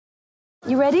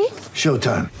You ready?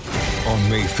 Showtime. On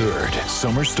May 3rd,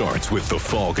 summer starts with The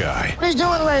Fall Guy. Let's do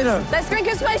it later. Let's drink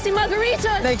a spicy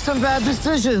margarita. Make some bad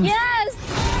decisions.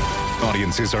 Yes!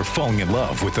 Audiences are falling in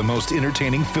love with the most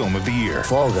entertaining film of the year.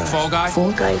 Fall Guy. Fall Guy?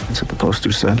 Fall Guy. That's what the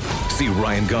poster said. See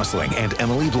Ryan Gosling and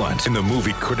Emily Blunt in the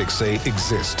movie critics say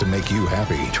exists to make you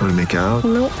happy. Trying to make it out?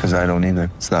 Nope. Because I don't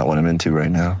either. It's not what I'm into right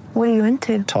now. What are you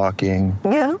into? Talking.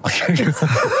 Yeah.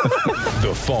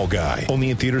 The Fall Guy.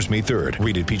 Only in theaters May 3rd.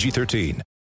 Rated PG-13.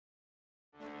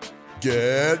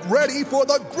 Get ready for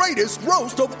the greatest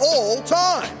roast of all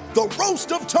time. The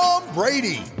Roast of Tom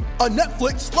Brady. A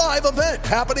Netflix live event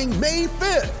happening May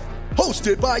 5th.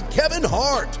 Hosted by Kevin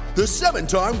Hart. The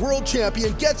 7-time world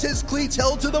champion gets his cleats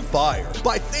held to the fire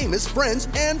by famous friends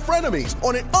and frenemies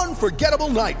on an unforgettable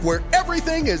night where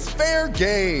everything is fair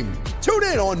game. Tune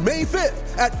in on May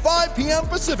 5th at 5 p.m.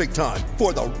 Pacific time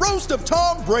for the Roast of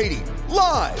Tom Brady.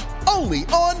 Live only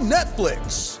on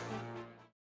Netflix.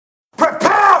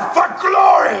 Prepare for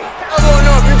glory! I wanna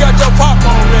know if you got your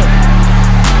popcorn ready.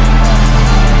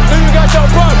 Do you got your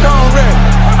popcorn ready?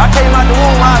 I came out the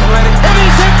womb, I was ready. And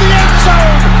he's hit the end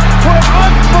zone for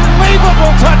an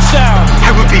unbelievable touchdown. I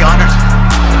would be honored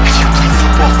if you played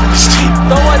football for this team.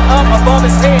 Throw it up above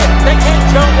his head. They can't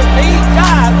jump with me.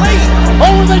 Golly.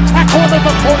 Oh, they tackle him at the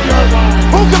 40-yard line.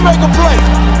 Who can make a play?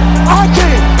 I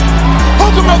can. Who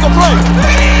can make a play?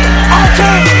 I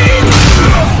can.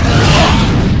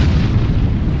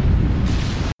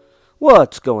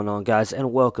 What's going on, guys,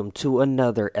 and welcome to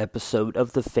another episode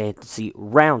of the Fantasy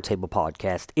Roundtable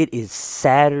Podcast. It is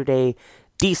Saturday,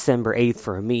 December 8th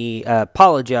for me.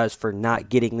 Apologize for not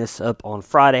getting this up on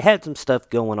Friday. Had some stuff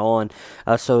going on,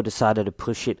 so decided to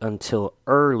push it until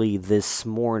early this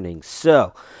morning.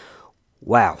 So,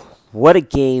 wow, what a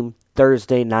game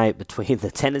Thursday night between the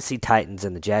Tennessee Titans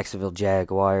and the Jacksonville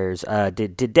Jaguars.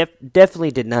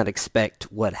 Definitely did not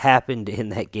expect what happened in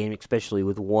that game, especially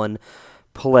with one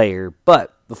player.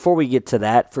 But before we get to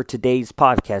that, for today's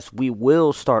podcast, we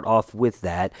will start off with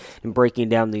that and breaking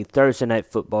down the Thursday night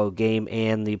football game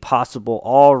and the possible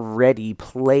already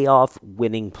playoff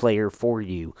winning player for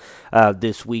you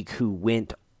this week who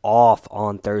went off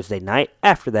on Thursday night.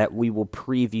 After that, we will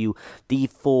preview the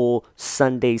full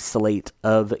Sunday slate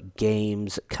of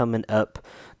games coming up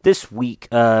this week,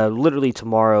 literally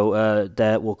tomorrow,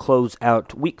 that will close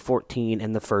out Week 14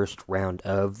 and the first round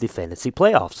of the fantasy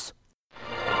playoffs.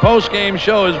 Post-game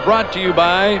show is brought to you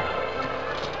by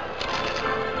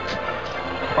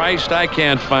Christ, I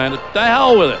can't find it. The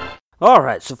hell with it. All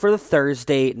right, so for the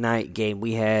Thursday night game,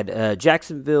 we had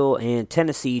Jacksonville and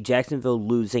Tennessee. Jacksonville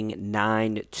losing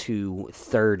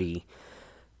 9-30.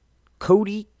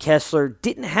 Cody Kessler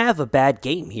didn't have a bad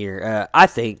game here. I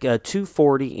think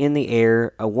 240 in the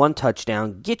air, a one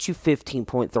touchdown, gets you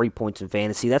 15.3 points in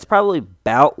fantasy. That's probably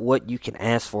about what you can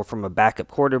ask for from a backup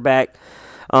quarterback.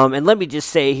 And let me just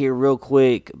say here real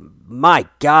quick, my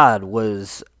God,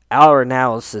 was our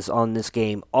analysis on this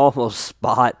game almost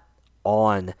spot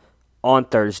on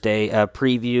Thursday,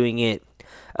 previewing it.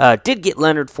 Did get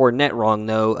Leonard Fournette wrong,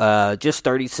 though, just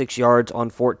 36 yards on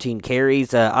 14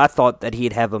 carries. I thought that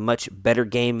he'd have a much better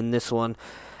game in this one.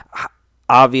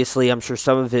 Obviously, I'm sure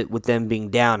some of it with them being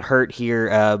down hurt here,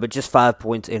 but just 5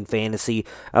 points in fantasy.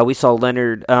 We saw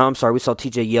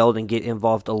TJ Yeldon get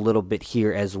involved a little bit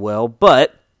here as well,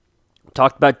 but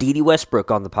talked about Dede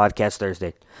Westbrook on the podcast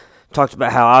Thursday. Talked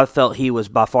about how I felt he was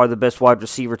by far the best wide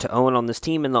receiver to own on this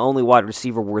team and the only wide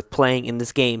receiver worth playing in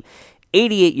this game.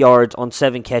 88 yards on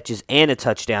 7 catches and a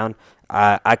touchdown.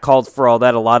 I called for all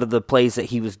that. A lot of the plays that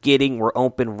he was getting were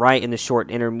open right in the short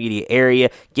intermediate area.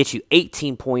 Get you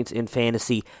 18 points in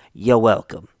fantasy. You're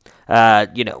welcome.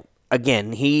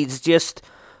 Again, he's just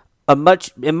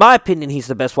in my opinion, he's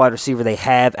the best wide receiver they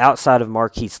have outside of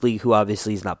Marquise Lee, who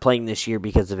obviously is not playing this year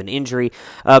because of an injury.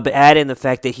 But add in the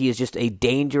fact that he is just a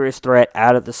dangerous threat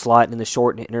out of the slot in the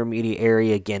short and intermediate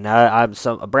area. Again, I'm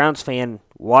a Browns fan.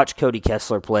 Watch Cody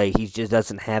Kessler play. He just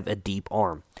doesn't have a deep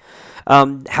arm.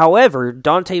 However,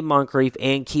 Dante Moncrief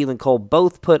and Keelan Cole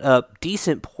both put up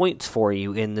decent points for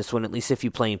you in this one, at least if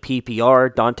you play in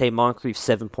PPR. Dante Moncrief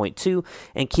 7.2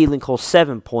 and Keelan Cole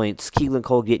 7 points. Keelan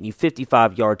Cole getting you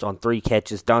 55 yards on 3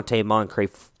 catches. Dante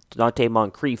Moncrief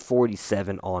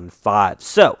 47 on 5.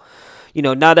 So,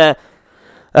 not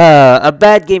a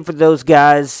bad game for those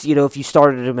guys. If you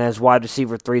started them as wide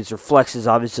receiver 3s or flexes,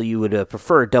 obviously you would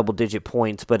prefer double-digit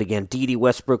points. But again, Dede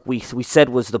Westbrook, we said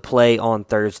was the play on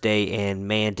Thursday, and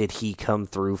man, did he come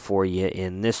through for you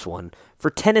in this one. For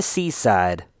Tennessee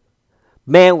side,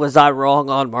 Man, was I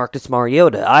wrong on Marcus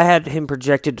Mariota. I had him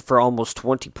projected for almost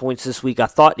 20 points this week. I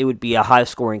thought it would be a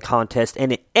high-scoring contest,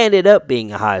 and it ended up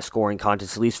being a high-scoring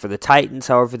contest, at least for the Titans.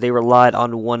 However, they relied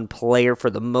on one player for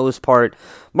the most part.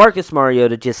 Marcus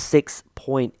Mariota, just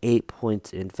 6.8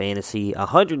 points in fantasy,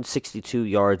 162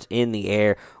 yards in the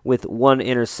air with 1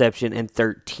 interception and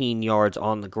 13 yards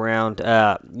on the ground.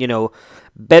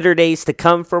 Better days to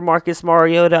come for Marcus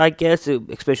Mariota, I guess,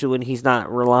 especially when he's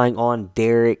not relying on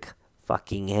Derrick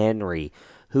fucking Henry,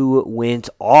 who went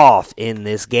off in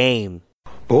this game.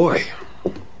 Boy,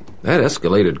 that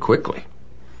escalated quickly.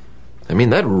 I mean,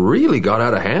 that really got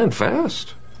out of hand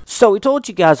fast. So we told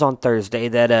you guys on Thursday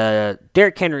that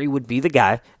Derrick Henry would be the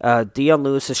guy. Dion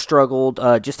Lewis has struggled,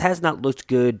 just has not looked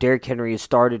good. Derrick Henry has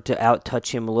started to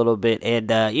out-touch him a little bit, and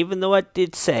even though I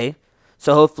did say,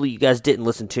 so hopefully you guys didn't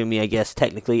listen to me, I guess,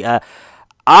 technically,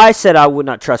 I said I would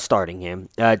not trust starting him,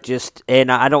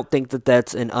 and I don't think that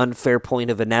that's an unfair point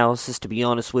of analysis, to be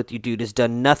honest with you. Dude has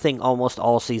done nothing almost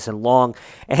all season long,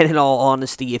 and in all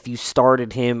honesty, if you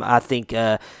started him, I think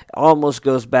almost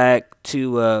goes back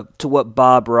to what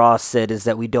Bob Ross said, is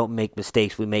that we don't make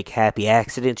mistakes, we make happy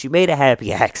accidents. You made a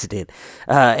happy accident.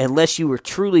 Unless you were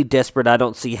truly desperate, I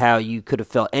don't see how you could have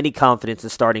felt any confidence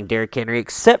in starting Derrick Henry,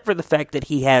 except for the fact that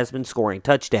he has been scoring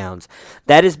touchdowns.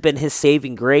 That has been his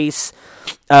saving grace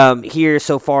here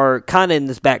so far, kind of in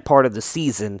this back part of the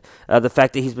season. The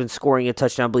fact that he's been scoring a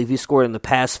touchdown, I believe he scored in the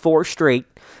past 4 straight.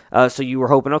 So you were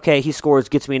hoping, okay, he scores,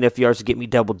 gets me enough yards to get me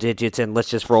double digits, and let's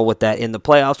just roll with that in the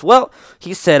playoffs. Well,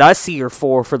 he said, I see your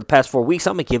 4 for the past 4 weeks.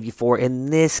 I'm going to give you 4 in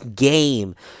this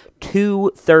game.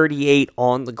 238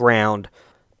 on the ground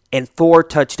and 4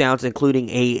 touchdowns,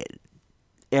 including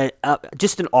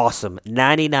just an awesome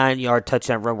 99-yard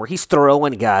touchdown run where he's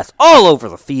throwing guys all over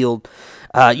the field.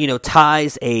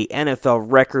 Ties a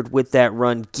NFL record with that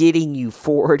run, getting you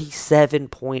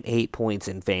 47.8 points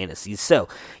in fantasy. So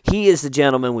he is the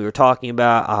gentleman we were talking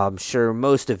about. I'm sure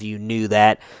most of you knew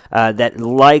that. That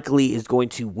likely is going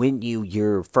to win you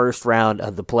your first round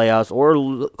of the playoffs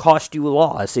or cost you a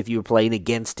loss if you were playing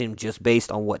against him just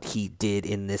based on what he did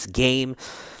in this game.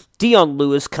 Dion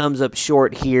Lewis comes up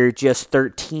short here, just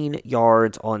 13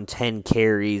 yards on 10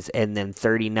 carries, and then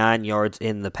 39 yards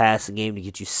in the passing game to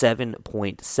get you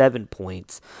 7.7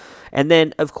 points. And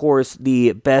then, of course,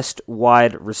 the best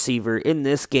wide receiver in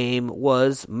this game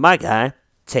was my guy,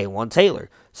 Taywan Taylor.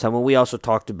 Someone we also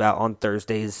talked about on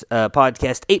Thursday's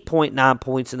podcast. 8.9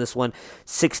 points in this one,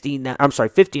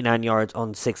 59 yards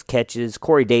on 6 catches.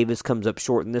 Corey Davis comes up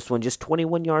short in this one, just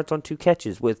 21 yards on 2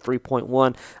 catches with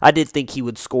 3.1. I did think he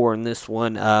would score in this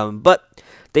one, but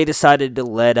they decided to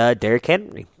let Derrick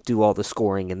Henry do all the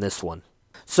scoring in this one.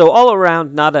 So all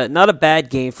around, not a bad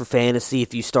game for fantasy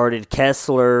if you started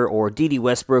Kessler or Dede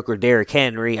Westbrook or Derrick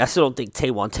Henry. I still don't think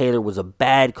Taywan Taylor was a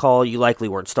bad call. You likely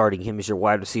weren't starting him as your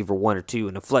wide receiver 1 or 2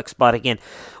 in a flex spot. Again,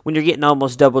 when you're getting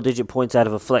almost double-digit points out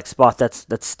of a flex spot, that's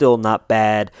still not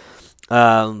bad.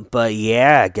 But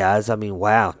yeah, guys, I mean,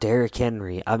 wow, Derrick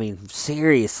Henry. I mean,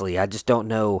 seriously, I just don't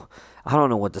know. I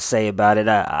don't know what to say about it.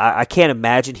 I can't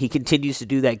imagine he continues to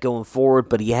do that going forward,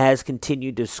 but he has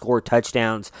continued to score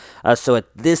touchdowns. So at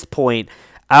this point,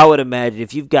 I would imagine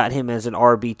if you've got him as an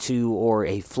RB2 or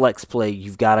a flex play,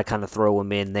 you've got to kind of throw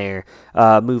him in there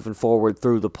moving forward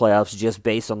through the playoffs, just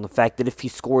based on the fact that if he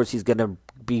scores, he's going to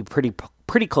be pretty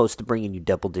close to bringing you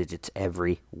double digits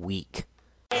every week.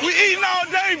 We eating all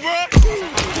day, bro.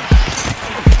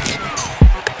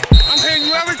 I'm hitting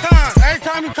you every time. Every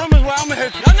time you come his way, I'm gonna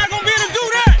hit you. I'm not gonna be able to do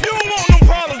that. You don't want no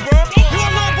problems, bro. You a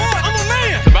little boy. I'm a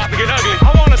man. It's about to get ugly.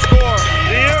 I want to score.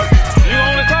 Yeah. You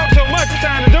only talk so much. It's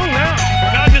time to do now.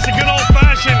 Not just a good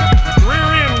old-fashioned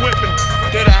rear end whipping.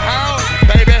 To the house,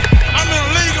 baby. I'm in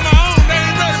a league of my own. They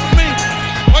ain't ready for me.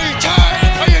 Are you tired?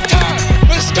 Are you tired?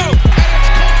 Let's go.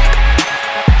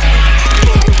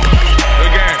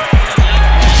 Good game.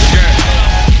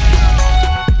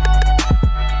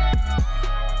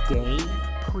 Game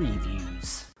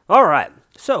previews. All right.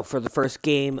 So for the first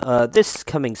game, this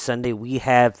coming Sunday, we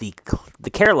have the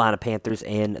Carolina Panthers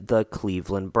and the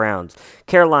Cleveland Browns.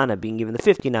 Carolina being given the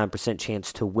 59%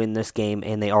 chance to win this game,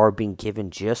 and they are being given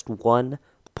just 1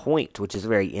 point, which is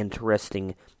very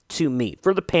interesting to me.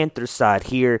 For the Panthers side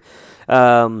here,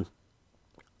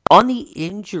 on the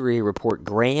injury report,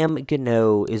 Graham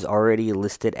Gano is already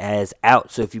listed as out.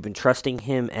 So if you've been trusting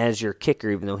him as your kicker,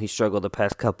 even though he struggled the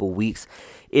past couple weeks,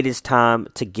 it is time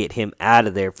to get him out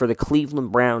of there. For the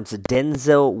Cleveland Browns,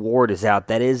 Denzel Ward is out.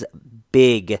 That is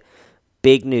big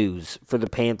news for the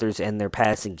Panthers and their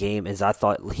passing game, as I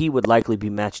thought he would likely be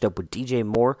matched up with DJ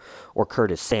Moore or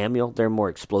Curtis Samuel. They're more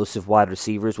explosive wide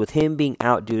receivers. With him being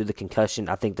out due to the concussion,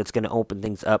 I think that's going to open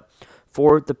things up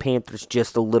for the Panthers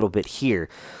just a little bit here.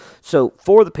 So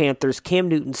for the Panthers, Cam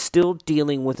Newton still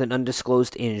dealing with an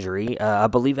undisclosed injury. I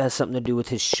believe it has something to do with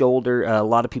his shoulder. A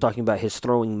lot of people talking about his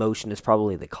throwing motion is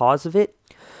probably the cause of it.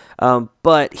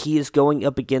 But he is going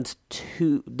up against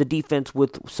the defense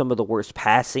with some of the worst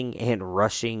passing and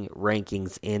rushing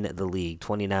rankings in the league,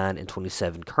 29 and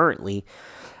 27 currently.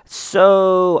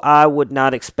 So I would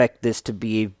not expect this to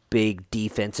be a big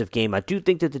defensive game. I do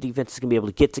think that the defense is going to be able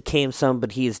to get to Cam some,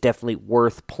 but he is definitely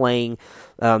worth playing.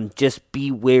 Just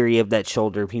be wary of that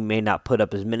shoulder. He may not put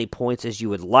up as many points as you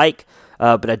would like,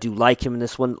 but I do like him in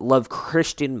this one. Love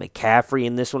Christian McCaffrey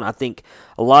in this one. I think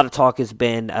a lot of talk has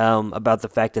been about the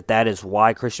fact that is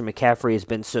why Christian McCaffrey has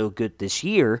been so good this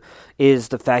year, is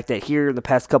the fact that here in the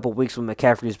past couple of weeks when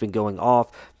McCaffrey has been going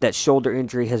off, that shoulder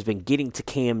injury has been getting to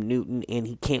Cam Newton, and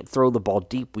he can't throw the ball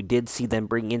deep. We did see them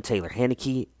bring in Taylor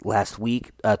Heinicke last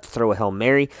week to throw a Hail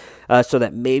Mary, so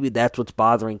that maybe that's what's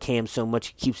bothering Cam so much.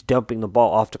 He keeps dumping the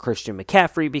ball off to Christian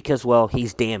McCaffrey because, well,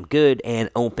 he's damn good and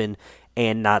open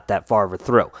and not that far of a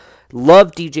throw.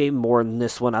 Love DJ Moore in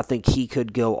this one. I think he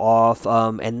could go off,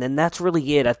 and then that's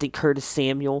really it. I think Curtis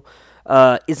Samuel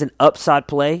is an upside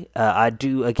play. I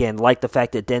do, again, like the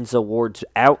fact that Denzel Ward's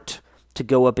out to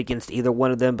go up against either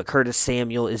one of them, but Curtis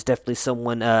Samuel is definitely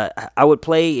someone I would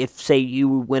play if, say, you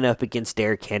went up against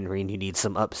Derrick Henry and you need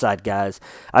some upside guys.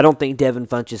 I don't think Devin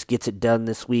Funchess gets it done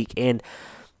this week, and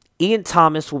Ian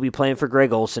Thomas will be playing for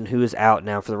Greg Olsen, who is out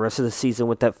now for the rest of the season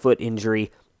with that foot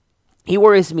injury. He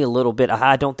worries me a little bit.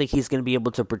 I don't think he's going to be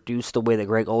able to produce the way that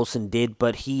Greg Olsen did,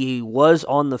 but he was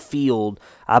on the field,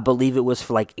 I believe it was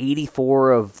for like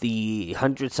 84 of the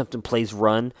 100-something plays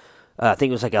run. I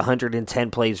think it was like 110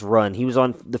 plays run. He was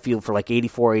on the field for like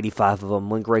 84, 85 of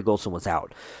them when Greg Olsen was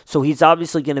out. So he's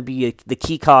obviously going to be the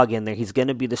key cog in there. He's going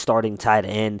to be the starting tight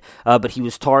end, but he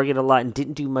was targeted a lot and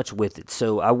didn't do much with it.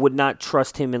 So I would not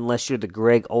trust him unless you're the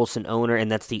Greg Olsen owner, and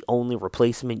that's the only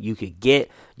replacement you could get.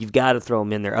 You've got to throw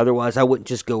him in there. Otherwise, I wouldn't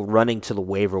just go running to the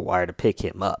waiver wire to pick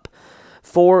him up.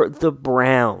 For the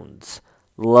Browns,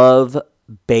 love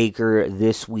Baker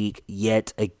this week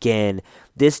yet again.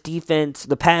 This defense,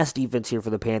 the pass defense here for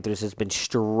the Panthers, has been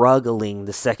struggling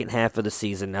the second half of the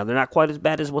season. Now, they're not quite as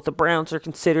bad as what the Browns are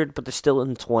considered, but they're still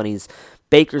in the 20s.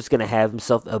 Baker's going to have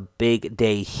himself a big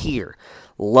day here.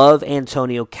 Love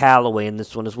Antonio Callaway in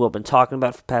this one as well. Been talking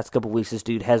about for the past couple weeks. This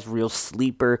dude has real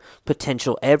sleeper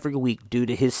potential every week due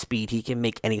to his speed. He can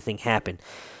make anything happen.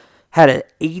 Had an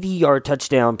 80-yard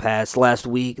touchdown pass last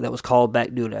week that was called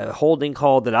back due to a holding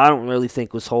call that I don't really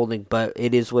think was holding, but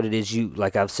it is what it is.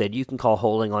 Like I've said, you can call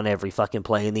holding on every fucking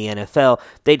play in the NFL.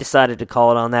 They decided to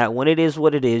call it on that. When it is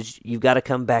what it is, you've got to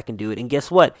come back and do it. And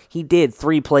guess what? He did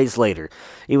 3 plays later.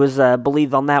 It was, I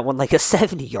believe, on that one, like a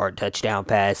 70-yard touchdown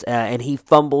pass, and he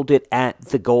fumbled it at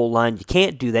the goal line. You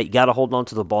can't do that. You got to hold on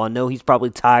to the ball. I know he's probably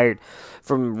tired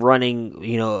from running,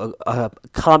 a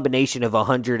combination of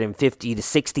 150 to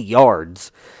 60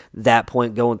 yards, that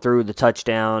point going through the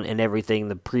touchdown and everything,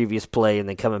 the previous play, and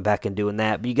then coming back and doing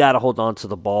that. But you got to hold on to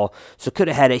the ball. So could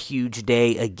have had a huge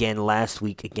day again last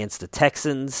week against the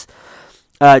Texans.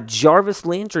 Jarvis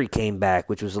Landry came back,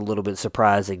 which was a little bit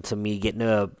surprising to me,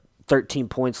 getting 13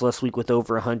 points last week with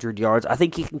over 100 yards. I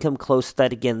think he can come close to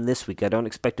that again this week. I don't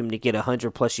expect him to get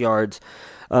 100-plus yards,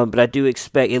 but I do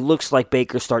expect, it looks like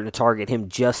Baker's starting to target him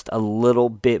just a little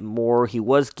bit more. He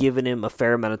was giving him a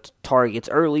fair amount of targets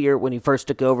earlier when he first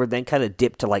took over, then kind of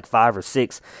dipped to like 5 or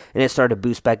 6, and it started to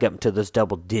boost back up into those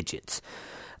double digits.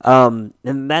 And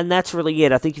then that's really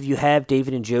it. I think if you have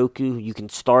David Njoku, you can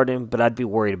start him, but I'd be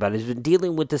worried about it. He's been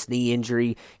dealing with this knee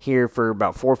injury here for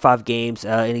about 4 or 5 games,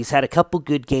 and he's had a couple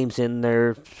good games in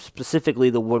there, specifically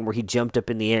the one where he jumped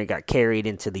up in the air and got carried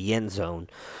into the end zone.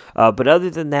 But other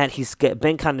than that, he's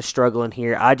been kind of struggling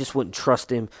here. I just wouldn't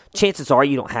trust him. Chances are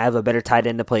you don't have a better tight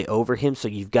end to play over him, so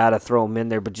you've got to throw him in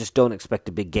there, but just don't expect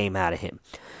a big game out of him.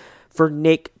 For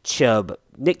Nick Chubb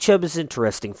is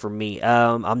interesting for me.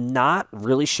 I'm not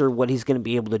really sure what he's going to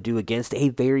be able to do against a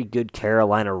very good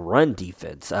Carolina run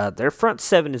defense. Their front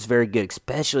 7 is very good,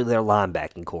 especially their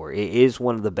linebacking core. It is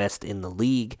one of the best in the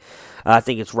league. I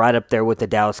think it's right up there with the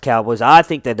Dallas Cowboys. I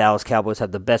think the Dallas Cowboys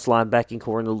have the best linebacking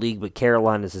core in the league, but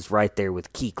Carolina's is right there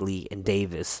with Kuechly and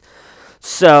Davis.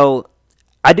 So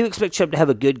I do expect Chubb to have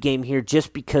a good game here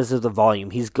just because of the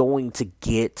volume. He's going to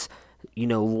get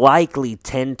likely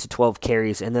 10 to 12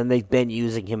 carries, and then they've been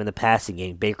using him in the passing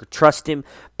game. Baker trusts him.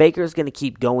 Baker's going to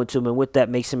keep going to him, and with that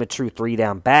makes him a true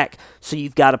 3-down back, so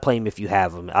you've got to play him if you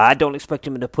have him. I don't expect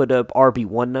him to put up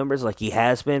RB1 numbers like he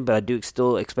has been, but I do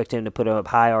still expect him to put up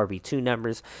high RB2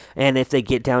 numbers, and if they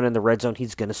get down in the red zone,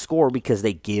 he's going to score because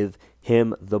they give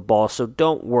him the ball. So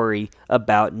don't worry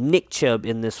about Nick Chubb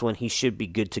in this one. He should be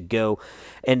good to go.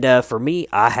 And for me,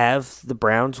 I have the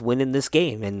Browns winning this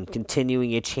game and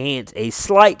continuing a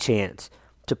slight chance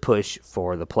to push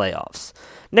for the playoffs.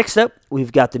 Next up,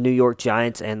 we've got the New York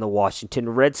Giants and the Washington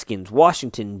Redskins.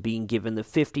 Washington being given the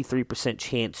 53%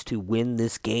 chance to win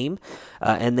this game,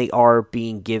 and they are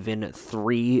being given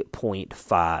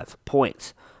 3.5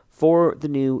 points. For the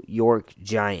New York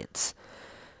Giants,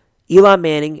 Eli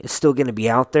Manning is still going to be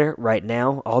out there right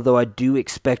now, although I do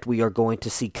expect we are going to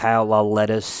see Kyle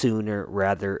Lauletta sooner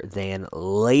rather than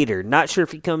later. Not sure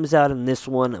if he comes out in this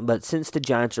one, but since the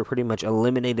Giants are pretty much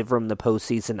eliminated from the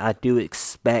postseason, I do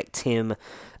expect him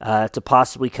to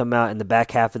possibly come out in the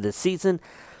back half of the season.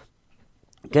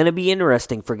 Going to be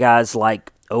interesting for guys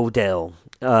like Odell.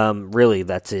 Really,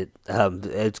 that's it.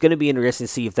 It's going to be interesting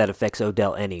to see if that affects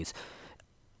Odell Ennis.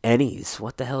 Ennis.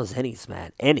 What the hell is Ennis,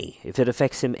 man? If it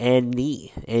affects him,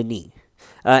 any.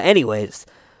 Anyways,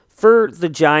 for the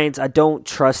Giants, I don't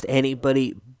trust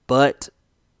anybody but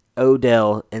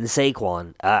Odell and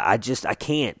Saquon. I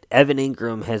can't. Evan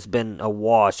Ingram has been a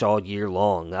wash all year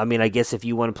long. I mean, I guess if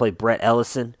you want to play Brett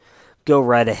Ellison, go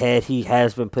right ahead. He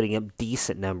has been putting up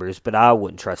decent numbers, but I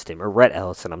wouldn't trust him. Or Rhett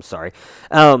Ellison, I'm sorry.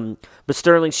 But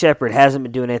Sterling Shepard hasn't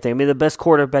been doing anything. I mean, the best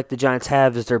quarterback the Giants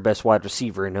have is their best wide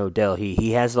receiver in Odell.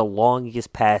 He has the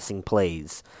longest passing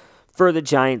plays for the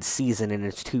Giants season, and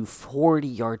it's 2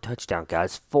 40-yard touchdowns,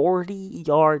 guys.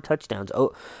 40-yard touchdowns.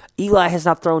 Oh, Eli has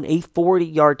not thrown a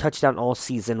 40-yard touchdown all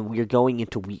season. We are going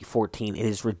into Week 14. It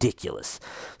is ridiculous.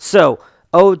 So,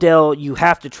 Odell, you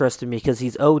have to trust him because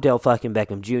he's Odell fucking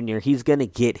Beckham Jr. He's going to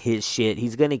get his shit.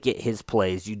 He's going to get his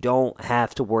plays. You don't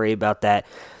have to worry about that.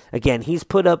 Again, he's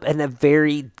put up in a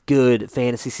very good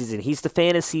fantasy season. He's the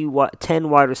fantasy 10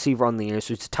 wide receiver on the year,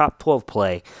 so he's a top 12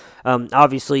 play.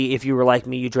 Obviously, if you were like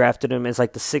me, you drafted him as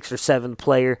like the 6th or 7th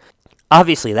player.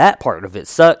 Obviously, that part of it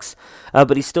sucks,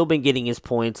 but he's still been getting his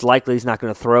points. Likely, he's not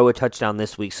going to throw a touchdown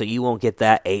this week, so you won't get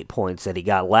that 8 points that he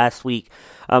got last week.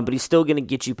 But he's still going to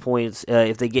get you points.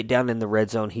 If they get down in the red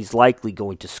zone, he's likely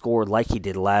going to score like he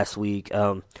did last week.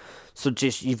 So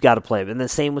just you've got to play him. And the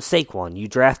same with Saquon. You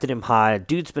drafted him high.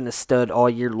 Dude's been a stud all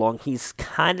year long. He's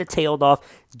kind of tailed off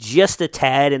just a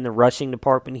tad in the rushing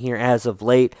department here as of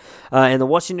late. And the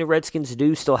Washington Redskins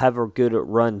do still have a good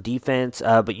run defense,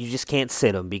 but you just can't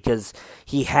sit him because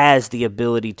he has the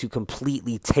ability to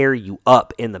completely tear you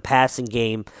up in the passing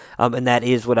game, and that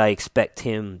is what I expect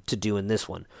him to do in this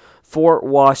one. For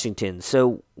Washington,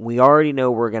 so we already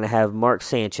know we're going to have Mark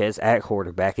Sanchez at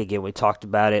quarterback. Again, we talked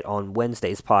about it on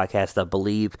Wednesday's podcast, I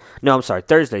believe. No, I'm sorry,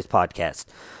 Thursday's podcast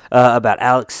about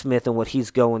Alex Smith and what he's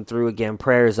going through. Again,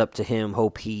 prayers up to him.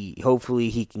 Hopefully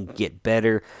he can get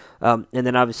better. And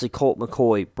then obviously Colt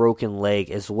McCoy, broken leg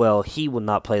as well. He will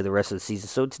not play the rest of the season,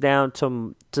 so it's down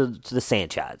to the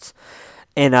Sanchez.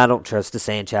 And I don't trust the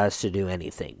Sanchez to do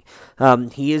anything.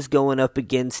 He is going up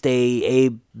against a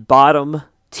bottom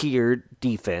tiered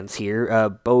defense here,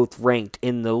 both ranked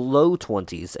in the low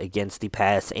 20s against the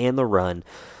pass and the run.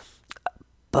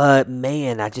 But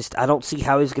man, I don't see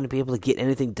how he's going to be able to get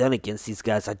anything done against these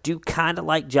guys. I do kind of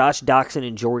like Josh Doctson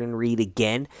and Jordan Reed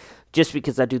again, just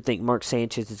because I do think Mark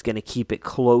Sanchez is going to keep it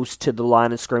close to the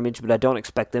line of scrimmage, but I don't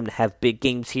expect them to have big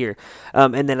games here.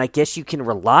 And then I guess you can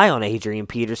rely on Adrian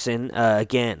Peterson.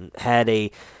 Again, had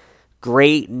a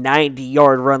great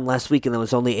 90-yard run last week and then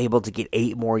was only able to get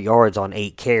 8 more yards on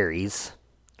 8 carries.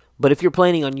 But if you're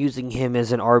planning on using him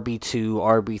as an RB2,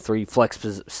 RB3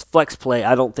 flex play,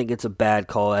 I don't think it's a bad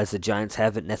call, as the Giants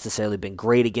haven't necessarily been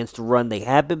great against the run. They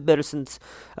have been better since,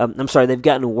 they've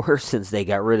gotten worse since they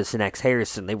got rid of Snacks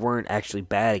Harrison. They weren't actually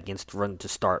bad against the run to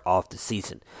start off the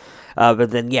season.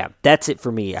 But then, yeah, that's it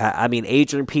for me. I mean,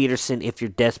 Adrian Peterson, if you're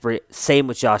desperate, same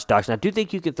with Josh Doctson. I do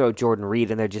think you can throw Jordan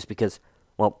Reed in there just because,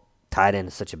 well, tight end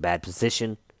is such a bad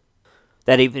position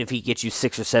that even if he gets you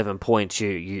 6 or 7 points,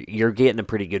 you're getting a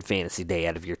pretty good fantasy day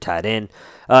out of your tight end.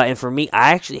 And for me,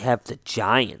 I actually have the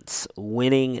Giants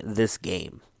winning this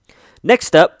game.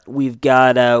 Next up, we've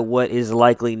got what is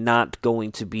likely not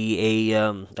going to be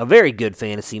a very good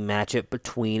fantasy matchup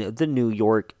between the New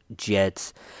York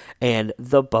Jets and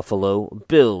the Buffalo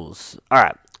Bills. All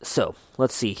right. So,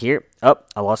 let's see here. I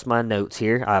lost my notes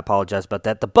here. I apologize about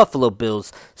that. The Buffalo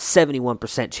Bills,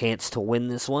 71% chance to win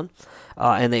this one.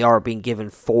 And they are being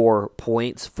given 4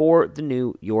 points for the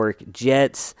New York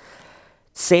Jets.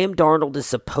 Sam Darnold is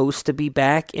supposed to be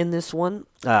back in this one.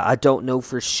 I don't know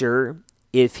for sure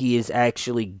if he is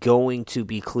actually going to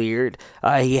be cleared.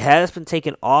 He has been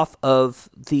taken off of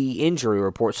the injury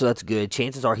report, so that's good.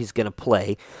 Chances are he's going to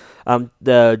play.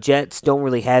 The Jets don't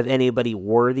really have anybody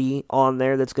worthy on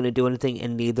there that's going to do anything,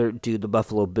 and neither do the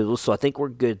Buffalo Bills, so I think we're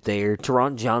good there.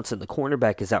 Teron Johnson, the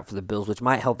cornerback, is out for the Bills, which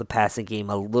might help the passing game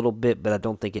a little bit, but I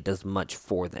don't think it does much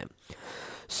for them.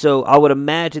 So I would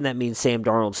imagine that means Sam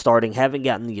Darnold starting. Haven't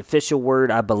gotten the official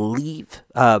word, I believe,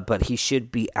 but he should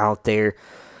be out there.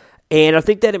 And I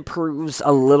think that improves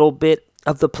a little bit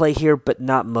of the play here, but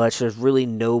not much. There's really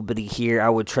nobody here I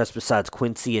would trust besides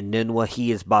Quincy Enunwa.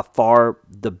 He is by far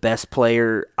the best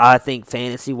player, I think,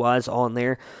 fantasy-wise on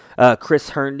there.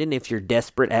 Chris Herndon, if you're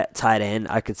desperate at tight end,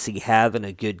 I could see having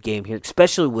a good game here,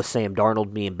 especially with Sam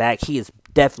Darnold being back. He has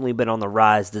definitely been on the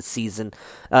rise this season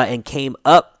and came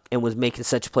up and was making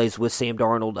such plays with Sam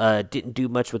Darnold. Didn't do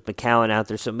much with McCown out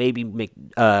there, so maybe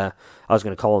I was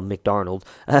going to call him McDarnold.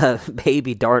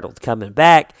 Maybe Darnold coming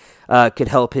back could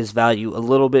help his value a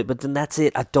little bit, but then that's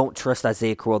it. I don't trust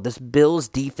Isaiah Crowell. This Bills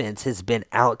defense has been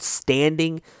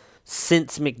outstanding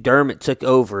since McDermott took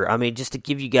over. I mean, just to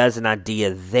give you guys an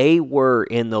idea, they were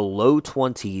in the low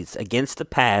 20s against the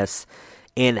pass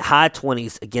and high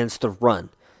 20s against the run.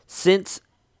 Since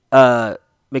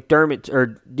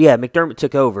McDermott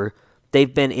took over,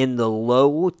 they've been in the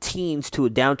low teens to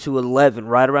down to 11,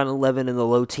 right around 11 in the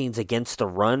low teens against the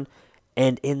run,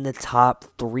 and in the top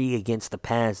 3 against the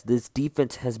pass. This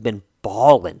defense has been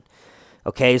balling.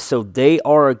 Okay, so they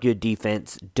are a good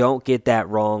defense. Don't get that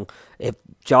wrong. If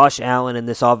Josh Allen and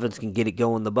this offense can get it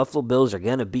going, the Buffalo Bills are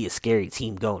going to be a scary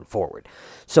team going forward.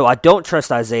 So I don't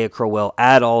trust Isaiah Crowell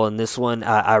at all in this one.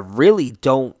 I really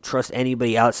don't trust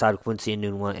anybody outside of Quincy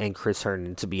Enunwa and Chris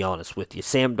Herndon, to be honest with you.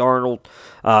 Sam Darnold,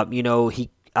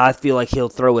 I feel like he'll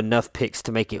throw enough picks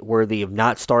to make it worthy of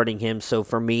not starting him. So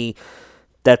for me,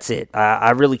 that's it. I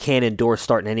really can't endorse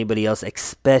starting anybody else,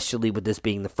 especially with this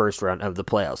being the first round of the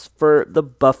playoffs. For the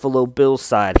Buffalo Bills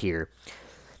side here,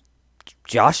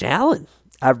 Josh Allen.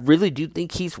 I really do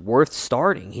think he's worth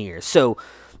starting here. So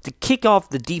to kick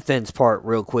off the defense part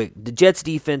real quick, the Jets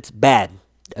defense, bad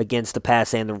against the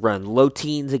pass and the run.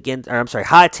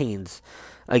 High teens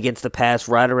against the pass,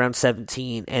 right around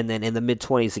 17, and then in the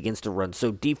mid-20s against the run.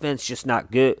 So defense just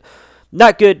not good.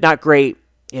 Not good, not great.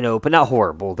 But not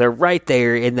horrible. They're right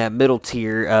there in that middle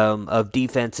tier of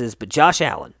defenses. But Josh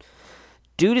Allen,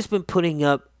 dude has been putting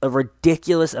up a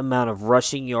ridiculous amount of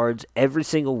rushing yards every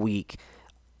single week.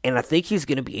 And I think he's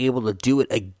going to be able to do it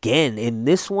again in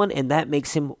this one, and that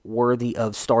makes him worthy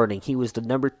of starting. He was the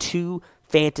number 2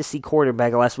 fantasy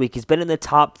quarterback last week. He's been in the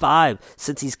top 5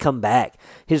 since he's come back.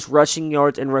 His rushing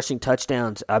yards and rushing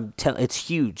touchdowns, it's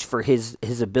huge for his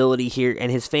ability here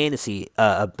and his fantasy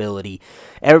ability.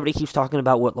 Everybody keeps talking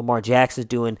about what Lamar Jackson's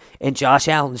doing, and Josh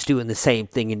Allen's doing the same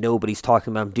thing, and nobody's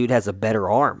talking about him. Dude has a better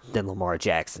arm than Lamar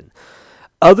Jackson.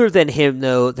 Other than him,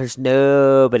 though, there's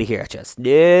nobody here I trust.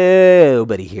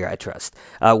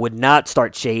 Would not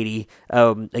start Shady.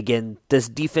 Again, this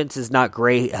defense is not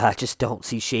great. I just don't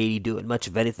see Shady doing much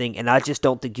of anything, and I just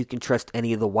don't think you can trust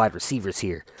any of the wide receivers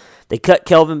here. They cut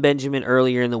Kelvin Benjamin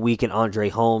earlier in the week and Andre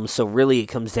Holmes, so really it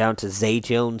comes down to Zay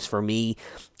Jones for me,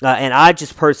 and I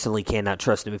just personally cannot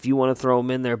trust him. If you want to throw him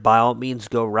in there, by all means,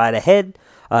 go right ahead.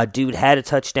 Dude had a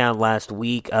touchdown last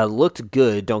week. Looked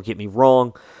good, don't get me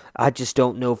wrong. I just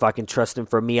don't know if I can trust him.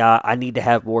 For me, I need to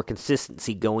have more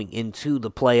consistency going into the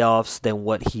playoffs than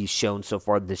what he's shown so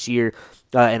far this year.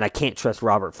 And I can't trust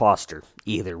Robert Foster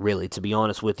either, really, to be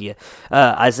honest with you.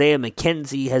 Isaiah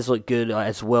McKenzie has looked good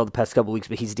as well the past couple weeks,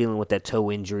 but he's dealing with that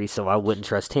toe injury, so I wouldn't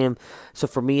trust him. So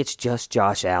for me, it's just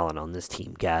Josh Allen on this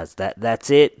team, guys. That's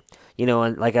it.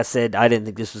 And like I said, I didn't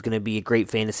think this was going to be a great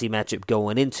fantasy matchup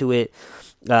going into it.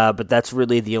 But that's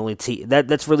really the only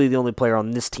that's really the only player on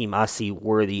this team I see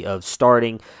worthy of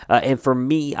starting. And for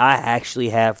me, I actually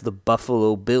have the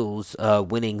Buffalo Bills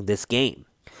winning this game.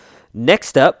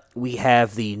 Next up, we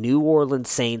have the New Orleans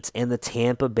Saints and the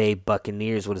Tampa Bay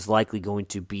Buccaneers, what is likely going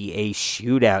to be a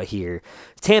shootout here.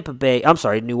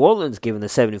 New Orleans given the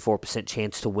 74%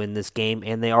 chance to win this game,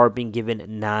 and they are being given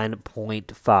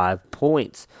 9.5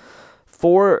 points.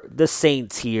 For the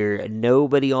Saints here,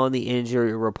 nobody on the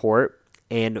injury report.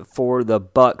 And for the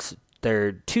Bucs, there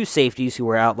are 2 safeties who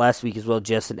were out last week as well.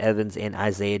 Justin Evans and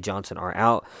Isaiah Johnson are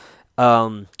out.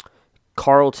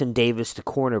 Carlton Davis, the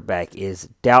cornerback, is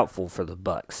doubtful for the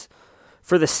Bucs.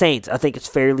 For the Saints, I think it's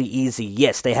fairly easy.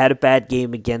 Yes, they had a bad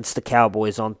game against the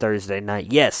Cowboys on Thursday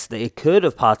night. Yes, it could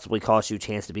have possibly cost you a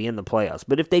chance to be in the playoffs.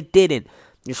 But if they didn't,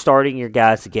 you're starting your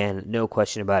guys again, no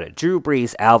question about it. Drew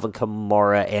Brees, Alvin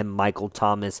Kamara, and Michael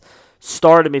Thomas.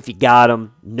 Start him if you got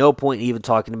him. No point even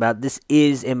talking about it. This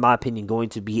is, in my opinion, going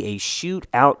to be a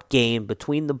shootout game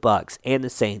between the Bucs and the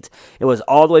Saints. It was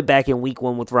all the way back in Week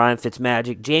 1 with Ryan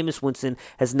Fitzmagic. Jameis Winston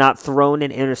has not thrown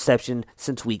an interception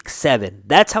since Week 7.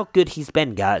 That's how good he's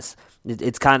been, guys.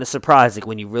 It's kind of surprising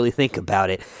when you really think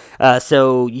about it.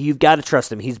 So you've got to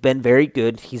trust him. He's been very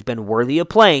good. He's been worthy of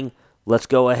playing. Let's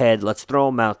go ahead. Let's throw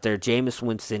him out there. Jameis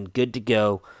Winston, good to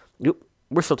go.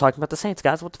 We're still talking about the Saints,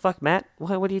 guys. What the fuck, Matt?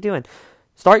 What are you doing?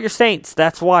 Start your Saints.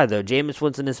 That's why, though. Jameis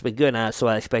Winston has been good, so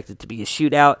I expect it to be a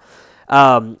shootout.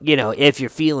 If you're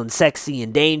feeling sexy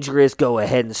and dangerous, go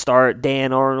ahead and start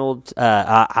Dan Arnold.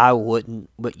 I wouldn't,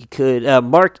 but you could.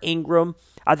 Mark Ingram,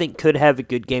 I think, could have a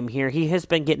good game here. He has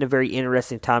been getting a very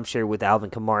interesting timeshare with Alvin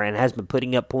Kamara and has been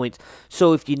putting up points.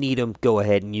 So if you need him, go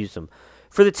ahead and use him.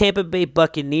 For the Tampa Bay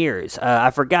Buccaneers,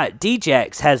 I forgot,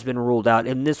 Djax has been ruled out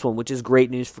in this one, which is great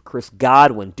news for Chris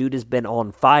Godwin. Dude has been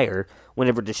on fire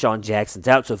whenever Deshaun Jackson's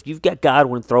out. So if you've got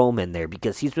Godwin, throw him in there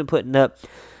because he's been putting up,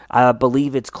 I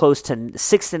believe it's close to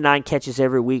 6 to 9 catches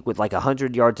every week with like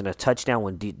 100 yards and a touchdown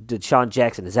when Deshaun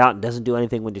Jackson is out and doesn't do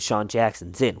anything when Deshaun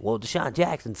Jackson's in. Well, Deshaun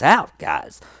Jackson's out,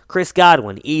 guys. Chris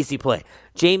Godwin, easy play.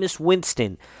 Jameis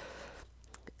Winston,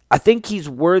 I think he's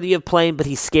worthy of playing, but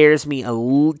he scares me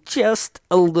just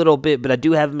a little bit. But I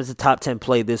do have him as a top 10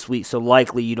 play this week, so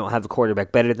likely you don't have a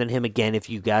quarterback better than him. Again, if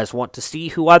you guys want to see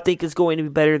who I think is going to be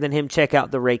better than him, check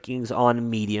out the rankings on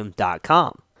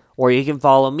Medium.com. Or you can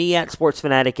follow me at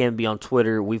SportsFanaticMB on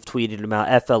Twitter. We've tweeted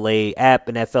about FLA app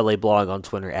and FLA blog on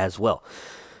Twitter as well.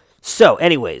 So,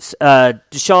 anyways,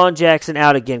 Deshaun Jackson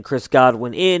out again, Chris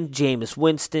Godwin in, Jameis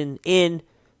Winston in,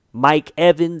 Mike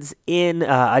Evans in.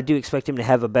 I do expect him to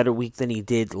have a better week than he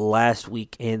did last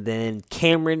week. And then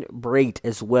Cameron Brate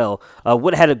as well.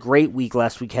 Would have had a great week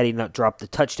last week had he not dropped the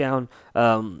touchdown.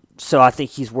 So I think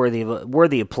he's worthy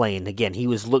of playing. Again, he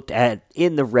was looked at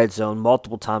in the red zone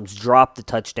multiple times, dropped the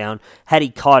touchdown. Had he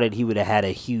caught it, he would have had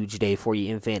a huge day for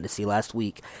you in fantasy last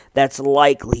week. That's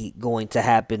likely going to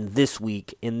happen this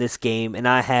week in this game. And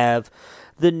I have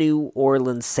the New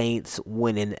Orleans Saints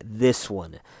winning this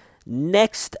one.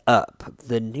 Next up,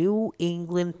 the New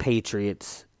England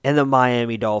Patriots and the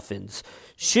Miami Dolphins.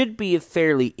 Should be a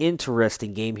fairly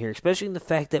interesting game here, especially in the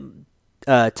fact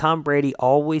that Tom Brady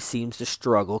always seems to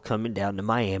struggle coming down to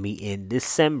Miami in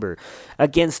December.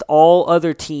 Against all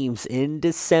other teams in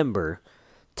December,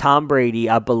 Tom Brady,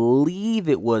 I believe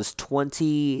it was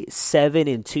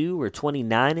 27-2 or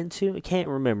 29-2. I can't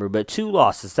remember, but 2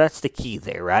 losses. That's the key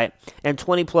there, right? And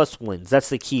 20-plus wins. That's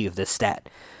the key of this stat.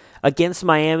 Against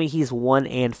Miami, he's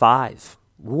 1-5.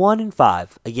 1-5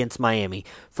 against Miami.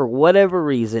 For whatever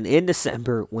reason, in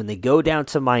December, when they go down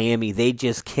to Miami, they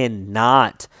just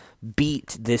cannot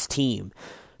beat this team.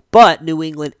 But New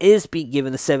England is being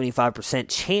given a 75%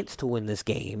 chance to win this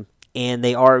game, and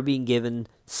they are being given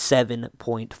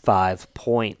 7.5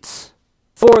 points.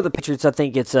 For the Patriots, I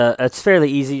think it's fairly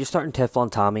easy. You're starting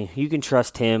Teflon Tommy. You can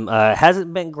trust him.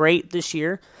 Hasn't been great this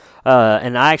year.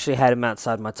 And I actually had him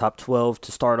outside my top 12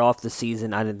 to start off the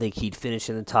season. I didn't think he'd finish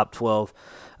in the top 12.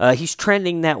 He's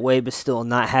trending that way, but still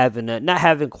not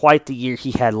having quite the year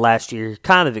he had last year.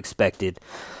 Kind of expected.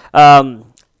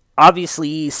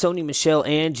 Obviously, Sony Michel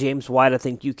and James White, I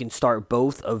think you can start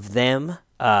both of them.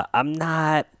 I'm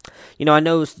not, I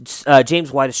know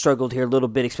James White has struggled here a little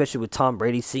bit, especially with Tom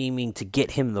Brady seeming to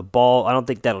get him the ball.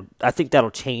 I think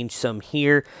that'll change some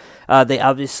here. They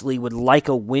obviously would like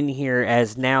a win here,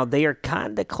 as now they are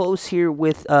kind of close here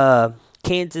with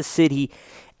Kansas City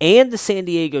and the San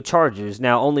Diego Chargers.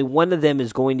 Now, only one of them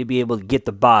is going to be able to get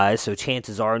the bye, so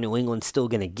chances are New England's still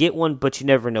going to get one, but you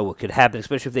never know what could happen,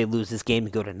 especially if they lose this game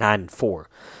and go to 9-4.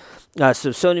 So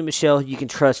Sony Michel, you can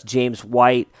trust James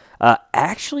White.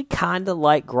 Actually kind of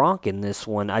like Gronk in this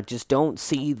one. I just don't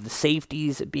see the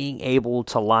safeties being able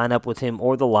to line up with him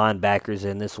or the linebackers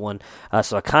in this one.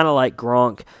 So I kind of like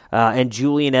Gronk and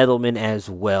Julian Edelman as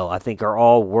well. I think are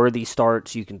all worthy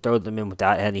starts. You can throw them in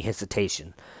without any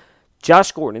hesitation.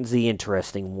 Josh Gordon's the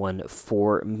interesting one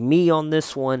for me on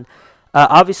this one.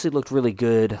 Obviously looked really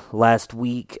good last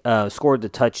week. Scored the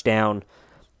touchdown.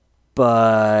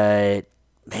 But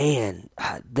man,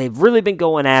 they've really been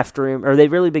going after him, or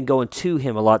they've really been going to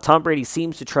him a lot. Tom Brady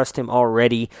seems to trust him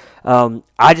already.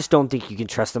 I just don't think you can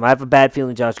trust him. I have a bad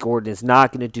feeling Josh Gordon is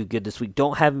not going to do good this week.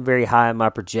 Don't have him very high in my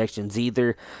projections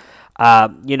either.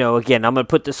 Again, I'm going to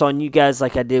put this on you guys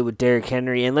like I did with Derrick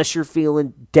Henry. Unless you're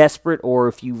feeling desperate or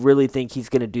if you really think he's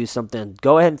going to do something,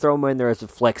 go ahead and throw him in there as a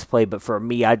flex play. But for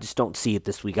me, I just don't see it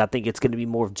this week. I think it's going to be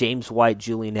more of James White,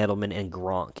 Julian Edelman, and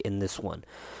Gronk in this one.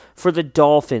 For the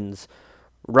Dolphins,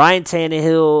 Ryan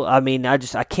Tannehill, I mean, I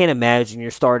can't imagine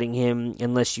you're starting him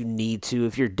unless you need to.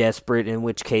 If you're desperate, in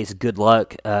which case, good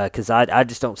luck, because I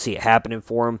just don't see it happening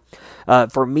for him.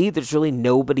 For me, there's really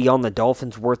nobody on the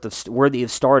Dolphins worthy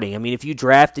of starting. I mean, if you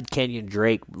drafted Kenyon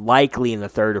Drake, likely in the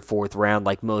 3rd or 4th round,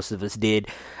 like most of us did,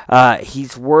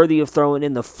 he's worthy of throwing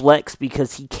in the flex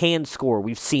because he can score.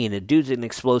 We've seen it. Dude's an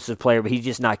explosive player, but he's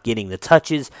just not getting the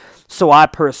touches. So I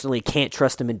personally can't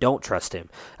trust him and don't trust him.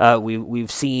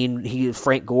 We've seen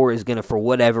Frank Gore is going to, for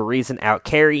whatever reason,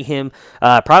 out-carry him,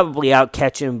 probably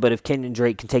out-catch him, but if Kenyon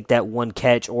Drake can take that one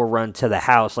catch or run to the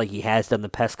house like he has done the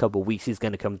past couple weeks, he's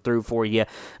going to come through for you.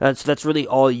 So that's really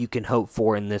all you can hope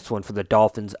for in this one for the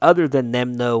Dolphins. Other than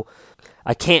them, though,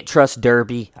 I can't trust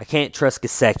Derby, I can't trust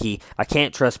Gesicki, I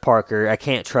can't trust Parker, I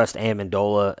can't trust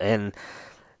Amendola, and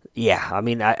yeah, I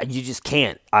mean, you just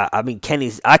can't. I can't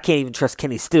even trust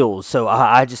Kenny Stills, so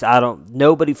I don't,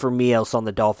 nobody for me else on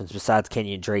the Dolphins besides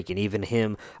Kenyon Drake, and even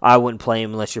him, I wouldn't play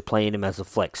him unless you're playing him as a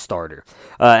flex starter.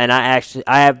 And I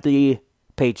have the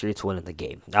Patriots winning the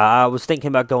game. I was thinking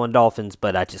about going Dolphins,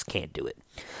 but I just can't do it.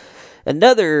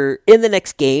 Another, in the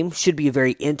next game, should be a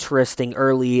very interesting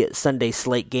early Sunday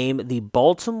slate game, the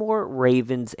Baltimore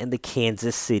Ravens and the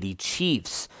Kansas City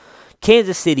Chiefs.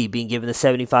 Kansas City being given a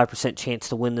 75% chance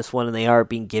to win this one, and they are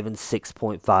being given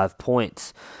 6.5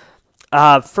 points.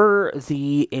 For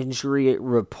the injury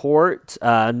report,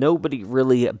 nobody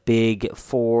really big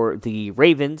for the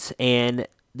Ravens and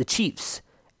the Chiefs.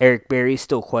 Eric Berry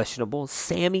still questionable.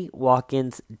 Sammy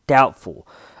Watkins doubtful.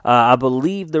 I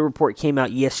believe the report came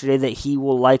out yesterday that he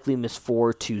will likely miss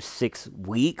 4 to 6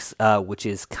 weeks, which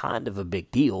is kind of a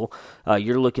big deal.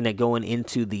 You're looking at going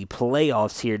into the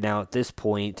playoffs here now at this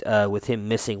point with him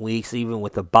missing weeks, even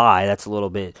with a bye. That's a little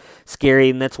bit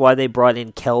scary, and that's why they brought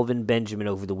in Kelvin Benjamin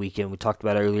over the weekend. We talked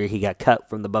about earlier, he got cut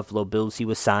from the Buffalo Bills. He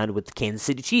was signed with the Kansas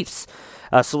City Chiefs.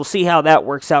 So we'll see how that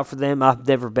works out for them. I've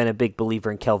never been a big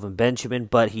believer in Kelvin Benjamin,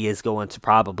 but he is going to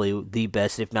probably the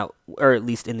best, if not, or at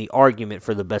least in the argument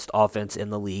for the best offense in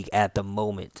the league at the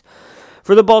moment.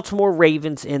 For the Baltimore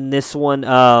Ravens in this one,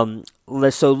 so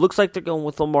it looks like they're going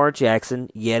with Lamar Jackson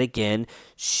yet again.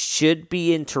 Should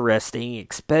be interesting,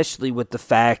 especially with the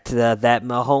fact that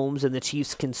Mahomes and the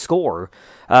Chiefs can score.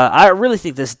 I really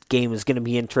think this game is going to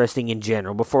be interesting in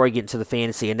general. Before I get into the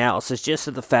fantasy analysis, just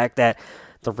to the fact that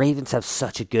the Ravens have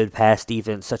such a good pass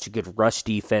defense, such a good rush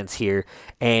defense here,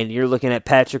 and you're looking at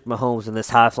Patrick Mahomes and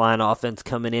this high-flying offense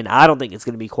coming in. I don't think it's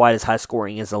going to be quite as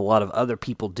high-scoring as a lot of other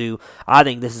people do. I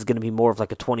think this is going to be more of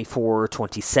like a 24 or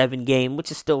 27 game,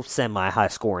 which is still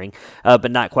semi-high-scoring,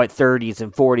 but not quite 30s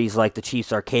and 40s like the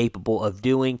Chiefs are capable of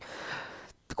doing.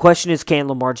 The question is, can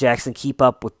Lamar Jackson keep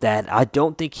up with that? I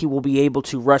don't think he will be able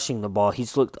to rushing the ball.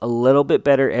 He's looked a little bit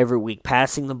better every week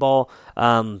passing the ball,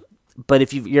 but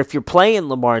if you're playing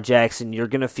Lamar Jackson, you're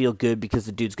going to feel good because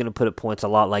the dude's going to put up points a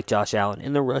lot like Josh Allen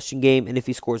in the rushing game, and if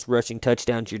he scores rushing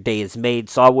touchdowns, your day is made,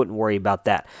 so I wouldn't worry about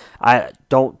that. I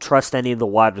don't trust any of the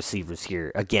wide receivers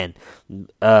here. Again,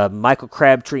 Michael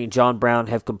Crabtree and John Brown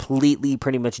have completely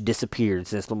pretty much disappeared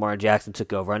since Lamar Jackson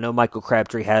took over. I know Michael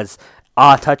Crabtree has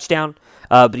a touchdown,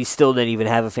 but he still didn't even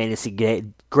have a fantasy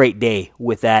great day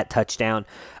with that touchdown.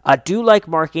 I do like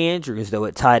Mark Andrews, though,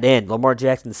 at tight end. Lamar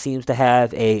Jackson seems to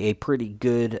have a pretty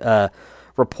good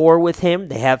rapport with him.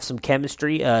 They have some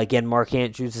chemistry. Again, Mark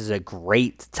Andrews is a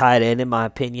great tight end, in my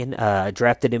opinion. I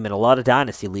drafted him in a lot of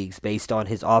dynasty leagues based on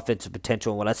his offensive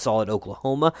potential and what I saw at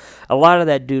Oklahoma. A lot of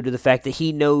that due to the fact that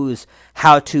he knows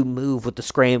how to move with the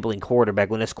scrambling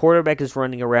quarterback. When his quarterback is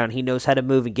running around, he knows how to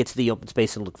move and get to the open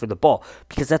space and look for the ball,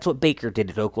 because that's what Baker did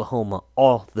at Oklahoma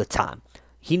all the time.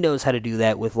 He knows how to do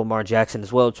that with Lamar Jackson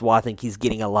as well. It's why I think he's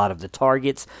getting a lot of the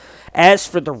targets. As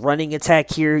for the running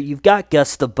attack here, you've got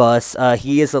Gus the Bus.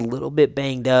 He is a little bit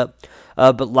banged up,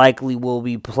 but likely will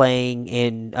be playing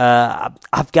in.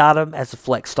 I've got him as a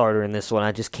flex starter in this one.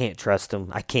 I just can't trust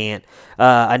him. I can't.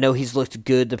 I know he's looked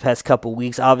good the past couple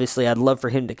weeks. Obviously, I'd love for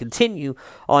him to continue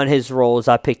on his roles.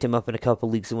 I picked him up in a couple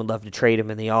leagues and would love to trade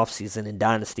him in the offseason in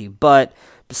Dynasty. But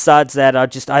besides that,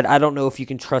 I don't know if you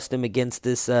can trust him against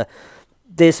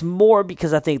this more,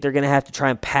 because I think they're going to have to try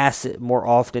and pass it more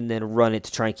often than run it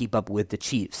to try and keep up with the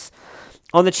Chiefs.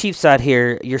 On the Chiefs side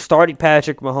here, you're starting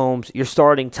Patrick Mahomes, you're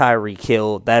starting Tyreek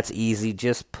Hill. That's easy.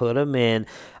 Just put him in.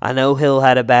 I know Hill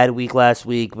had a bad week last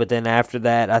week, but then after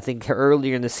that, I think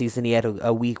earlier in the season he had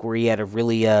a week where he had a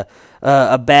really a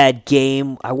bad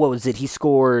game. What was it? He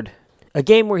scored A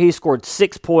game where he scored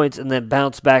 6 points and then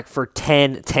bounced back for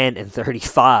 10, 10, and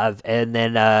 35. And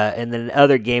then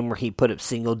another game where he put up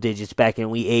single digits back in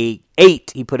week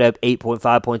 8. He put up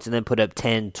 8.5 points and then put up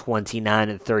 10, 29,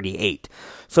 and 38.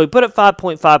 So he put up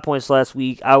 5.5 points last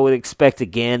week. I would expect,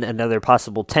 again, another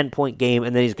possible 10-point game,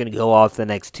 and then he's going to go off the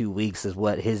next 2 weeks is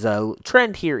what his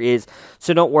trend here is.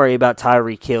 So don't worry about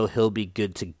Tyreek Hill. He'll be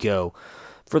good to go.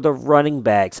 For the running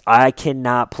backs, I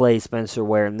cannot play Spencer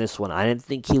Ware in this one. I didn't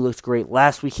think he looked great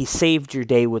last week. He saved your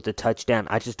day with a touchdown.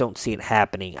 I just don't see it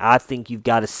happening. I think you've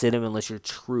got to sit him unless you're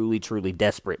truly, truly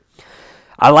desperate.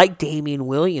 I like Damian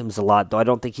Williams a lot, though. I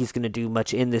don't think he's going to do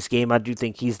much in this game. I do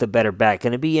think he's the better back.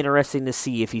 Going to be interesting to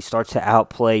see if he starts to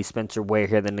outplay Spencer Ware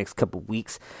here the next couple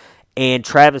weeks. And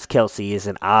Travis Kelce is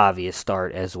an obvious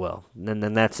start as well. And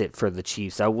then that's it for the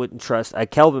Chiefs. I wouldn't trust.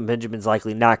 Kelvin Benjamin's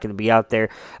likely not going to be out there.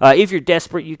 If you're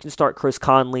desperate, you can start Chris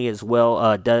Conley as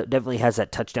well. Definitely has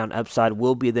that touchdown upside.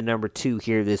 Will be the number 2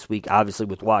 here this week, obviously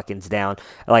with Watkins down.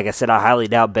 Like I said, I highly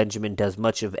doubt Benjamin does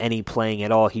much of any playing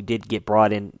at all. He did get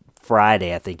brought in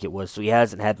Friday, I think it was, so he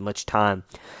hasn't had much time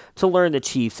to learn the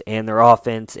Chiefs and their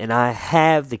offense. And I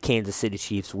have the Kansas City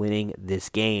Chiefs winning this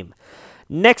game.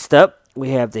 Next up,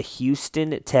 we have the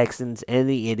Houston Texans and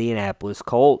the Indianapolis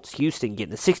Colts. Houston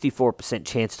getting a 64%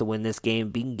 chance to win this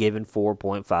game, being given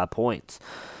 4.5 points.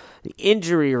 The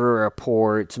injury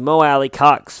reports, Mo Alley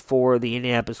Cox for the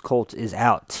Indianapolis Colts is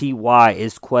out. T.Y.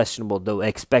 is questionable, though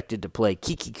expected to play.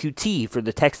 Kiki QT for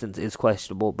the Texans is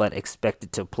questionable, but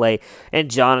expected to play. And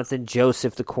Jonathan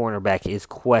Joseph, the cornerback, is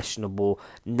questionable.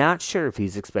 Not sure if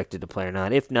he's expected to play or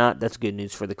not. If not, that's good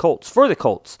news for the Colts. For the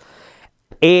Colts,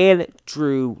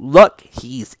 Andrew Luck,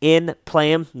 he's in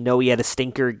playing. No, he had a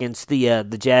stinker against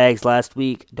the Jags last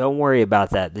week. Don't worry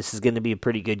about that. This is going to be a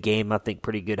pretty good game. I think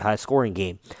pretty good high-scoring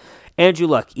game. Andrew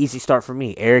Luck, easy start for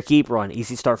me. Eric Ebron,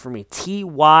 easy start for me.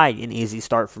 T.Y., an easy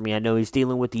start for me. I know he's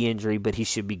dealing with the injury, but he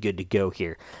should be good to go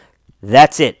here.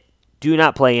 That's it. Do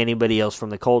not play anybody else from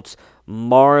the Colts.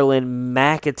 Marlon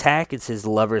Mack attack, as his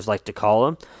lovers like to call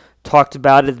him. Talked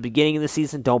about it at the beginning of the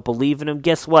season. Don't believe in him.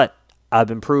 Guess what? I've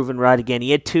been proven right again.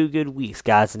 He had 2 good weeks,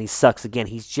 guys, and he sucks again.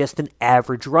 He's just an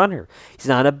average runner. He's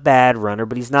not a bad runner,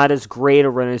 but he's not as great a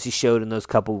runner as he showed in those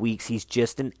couple weeks. He's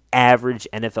just an average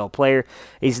NFL player.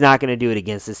 He's not going to do it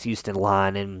against this Houston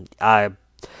line, and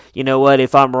you know what?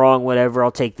 If I'm wrong, whatever,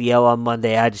 I'll take the L on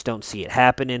Monday. I just don't see it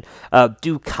happening.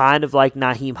 Do kind of like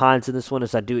Nyheim Hines in this one,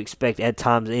 as I do expect at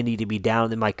times Indy to be down.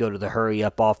 They might go to the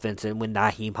hurry-up offense, and when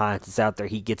Nyheim Hines is out there,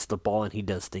 he gets the ball and he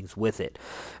does things with it.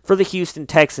 For the Houston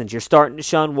Texans, you're starting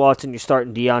Deshaun Watson, you're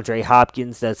starting DeAndre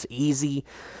Hopkins. That's easy.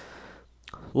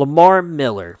 Lamar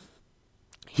Miller.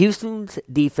 Houston's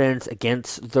defense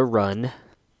against the run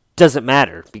doesn't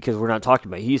matter because we're not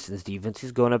talking about Houston's defense.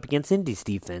 He's going up against Indy's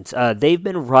defense. They've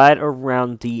been right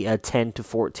around the 10 to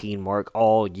 14 mark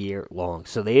all year long.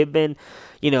 So they have been,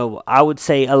 I would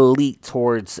say elite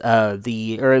towards or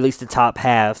at least the top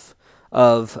half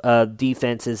of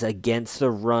defenses against the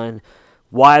run.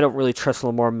 Why I don't really trust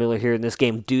Lamar Miller here in this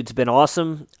game. Dude's been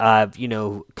awesome. I've,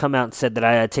 come out and said that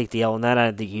I'd take the L on that. I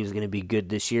didn't think he was going to be good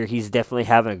this year. He's definitely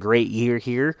having a great year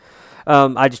here.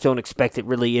 I just don't expect it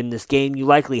really in this game. You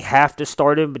likely have to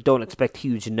start him, but don't expect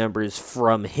huge numbers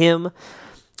from him.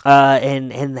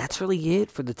 And that's really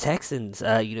it for the Texans.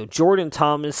 Jordan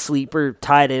Thomas, sleeper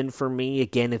tight end for me.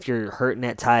 Again, if you're hurting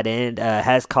at tight end,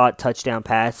 has caught touchdown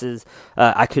passes.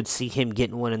 I could see him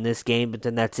getting one in this game, but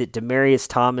then that's it. Demaryius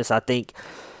Thomas, I think,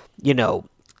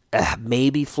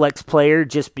 maybe flex player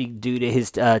just due to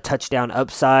his touchdown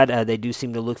upside. They do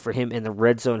seem to look for him in the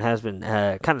red zone. Has been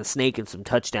kind of snaking some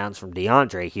touchdowns from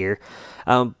DeAndre here.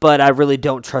 But I really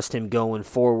don't trust him going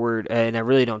forward, and I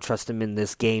really don't trust him in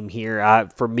this game here.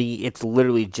 For me, it's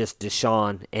literally just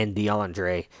Deshaun and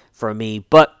DeAndre for me.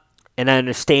 And I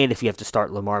understand if you have to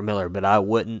start Lamar Miller, but I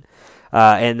wouldn't.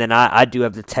 And then I do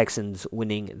have the Texans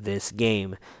winning this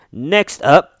game. Next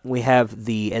up, we have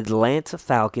the Atlanta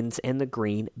Falcons and the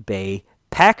Green Bay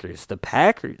Packers. The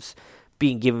Packers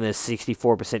being given a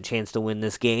 64% chance to win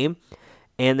this game,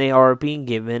 and they are being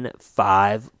given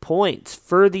 5 points.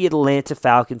 For the Atlanta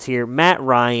Falcons here, Matt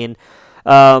Ryan,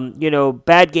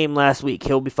 bad game last week.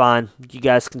 He'll be fine. You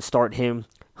guys can start him.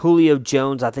 Julio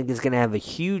Jones, I think, is going to have a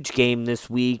huge game this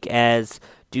week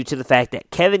due to the fact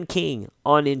that Kevin King,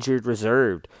 on injured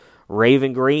reserve.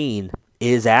 Raven Green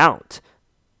is out.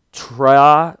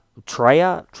 I'm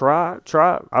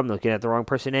looking at the wrong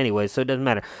person anyway, so it doesn't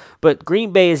matter. But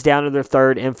Green Bay is down to their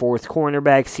 3rd and 4th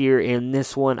cornerbacks here. In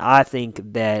this one, I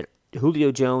think that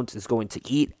Julio Jones is going to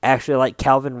eat. Actually, I like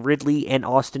Calvin Ridley and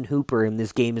Austin Hooper in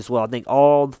this game as well. I think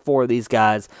all 4 of these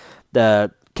guys,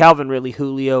 the Calvin Ridley,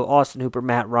 Julio, Austin Hooper,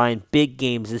 Matt Ryan, big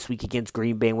games this week against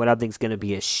Green Bay, what I think is going to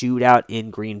be a shootout in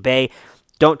Green Bay.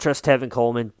 Don't trust Tevin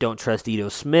Coleman. Don't trust Ito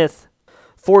Smith.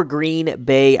 For Green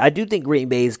Bay, I do think Green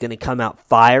Bay is going to come out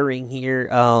firing here.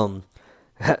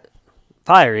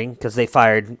 Firing, because they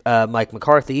fired Mike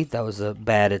McCarthy. That was a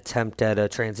bad attempt at a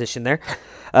transition there.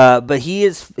 But he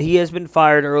has been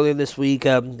fired earlier this week.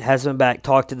 Has been back,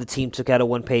 talked to the team, took out a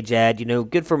one-page ad.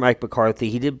 Good for Mike McCarthy.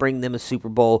 He did bring them a Super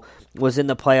Bowl, was in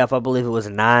the playoff, I believe it was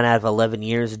 9 out of 11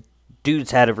 years.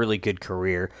 Dude's had a really good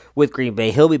career with Green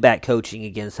Bay. He'll be back coaching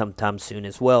again sometime soon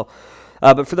as well.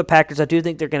 But for the Packers, I do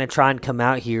think they're going to try and come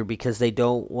out here because they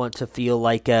don't want to feel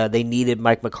like they needed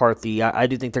Mike McCarthy. I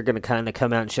do think they're going to kind of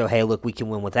come out and show, hey, look, we can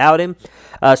win without him.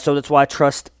 So that's why I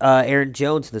trust Aaron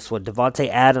Jones in this one. Devontae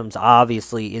Adams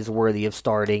obviously is worthy of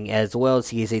starting, as well as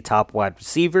he is a top wide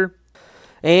receiver.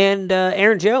 And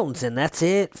Aaron Jones, and that's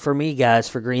it for me, guys,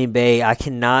 for Green Bay. I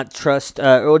cannot trust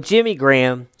Jimmy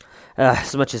Graham.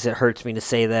 As much as it hurts me to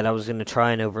say that, I was going to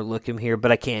try and overlook him here,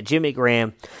 but I can't. Jimmy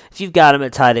Graham, if you've got him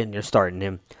at tight end, you're starting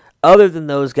him. Other than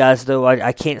those guys, though,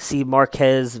 I can't see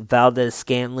Marquez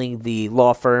Valdez-Scantling, the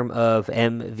law firm of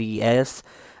MVS.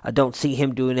 I don't see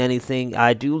him doing anything.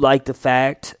 I do like the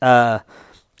fact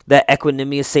that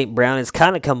Equanimeous St. Brown has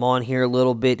kind of come on here a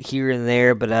little bit here and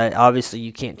there, but obviously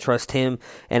you can't trust him,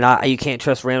 and you can't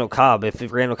trust Randall Cobb.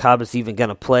 If Randall Cobb is even going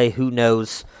to play, who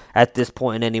knows at this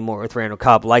point anymore with Randall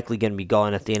Cobb likely going to be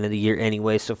gone at the end of the year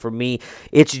anyway. So for me,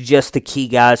 it's just the key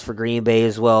guys for Green Bay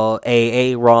as well.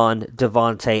 Aaron,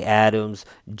 Devontae Adams,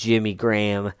 Jimmy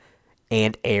Graham,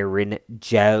 and Aaron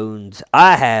Jones.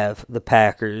 I have the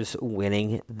Packers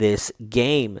winning this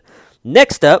game.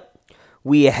 Next up,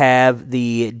 we have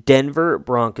the Denver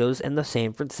Broncos and the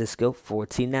San Francisco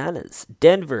 49ers.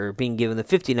 Denver being given the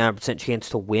 59% chance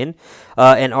to win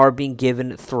and are being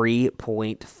given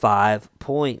 3.5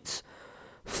 points.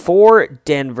 For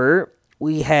Denver,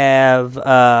 we have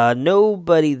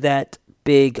nobody that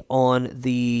big on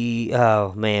the,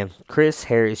 Chris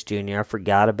Harris Jr. I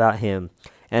forgot about him.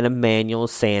 And Emmanuel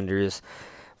Sanders.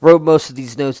 Wrote most of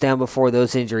these notes down before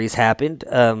those injuries happened.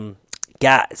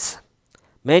 Guys,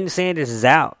 Emmanuel Sanders is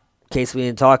out, in case we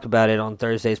didn't talk about it on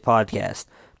Thursday's podcast.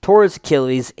 Tore his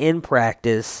Achilles in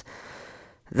practice.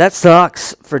 That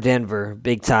sucks for Denver,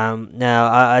 big time.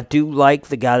 Now, I do like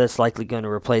the guy that's likely going to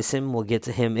replace him. We'll get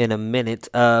to him in a minute.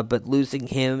 But losing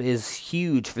him is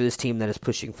huge for this team that is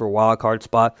pushing for a wild card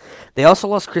spot. They also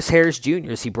lost Chris Harris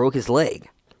Jr. as he broke his leg,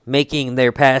 making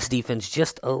their pass defense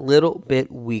just a little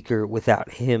bit weaker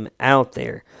without him out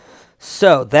there.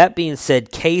 So, that being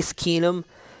said, Case Keenum,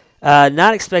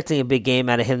 not expecting a big game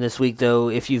out of him this week, though.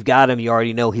 If you've got him, you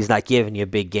already know he's not giving you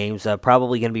big games.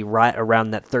 Probably going to be right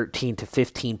around that 13 to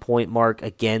 15 point mark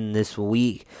again this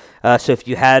week. So if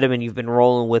you had him and you've been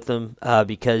rolling with him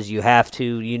because you have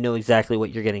to, you know exactly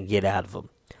what you're going to get out of him.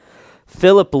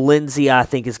 Phillip Lindsay, I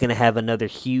think, is going to have another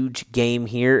huge game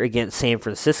here against San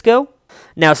Francisco.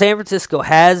 Now, San Francisco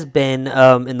has been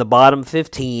in the bottom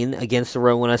 15 against the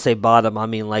run. When I say bottom, I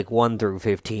mean like 1 through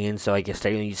 15. So I guess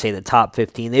when you say the top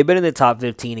 15, they've been in the top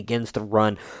 15 against the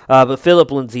run. But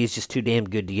Phillip Lindsay is just too damn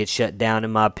good to get shut down,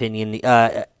 in my opinion.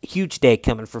 Huge day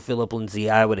coming for Phillip Lindsay,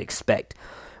 I would expect.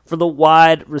 For the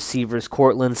wide receivers,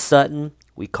 Courtland Sutton,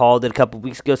 we called it a couple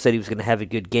weeks ago, said he was going to have a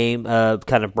good game,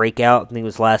 kind of breakout. I think it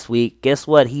was last week. Guess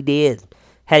what? He did.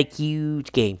 Had a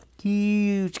huge game.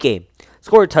 Huge game.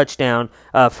 Scored a touchdown,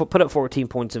 put up 14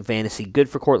 points in fantasy. Good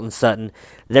for Courtland Sutton.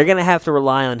 They're going to have to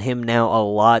rely on him now a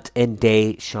lot, and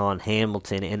DaeSean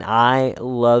Hamilton. And I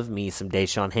love me some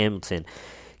DaeSean Hamilton.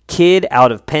 Kid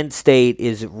out of Penn State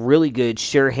is really good.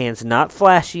 Sure hands, not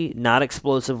flashy, not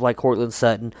explosive like Courtland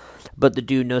Sutton, but the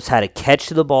dude knows how to catch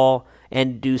the ball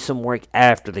and do some work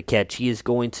after the catch. He is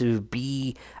going to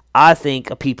be, I think,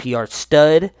 a PPR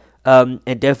stud. And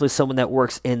definitely someone that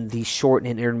works in the short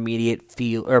and intermediate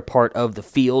field or part of the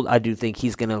field. I do think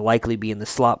he's going to likely be in the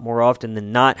slot more often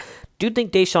than not. Do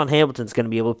think DaeSean Hamilton's going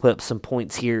to be able to put up some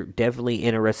points here. Definitely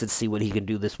interested to see what he can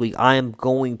do this week. I am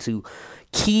going to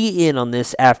key in on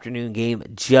this afternoon game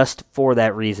just for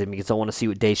that reason, because I want to see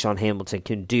what DaeSean Hamilton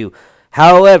can do.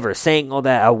 However, saying all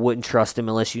that, I wouldn't trust him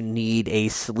unless you need a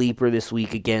sleeper this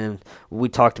week. Again, we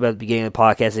talked about at the beginning of the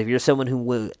podcast. If you're someone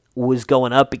who was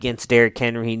going up against Derrick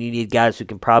Henry and you need guys who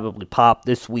can probably pop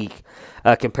this week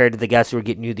compared to the guys who are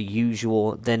getting you the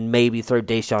usual, then maybe throw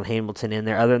DaeSean Hamilton in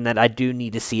there. Other than that, I do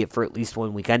need to see it for at least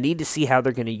 1 week. I need to see how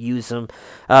they're going to use him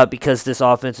because this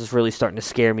offense is really starting to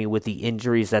scare me with the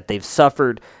injuries that they've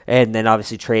suffered, and then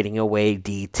obviously trading away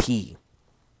DT.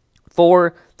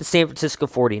 For the San Francisco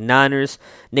 49ers.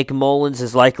 Nick Mullins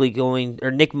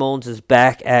is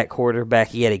back at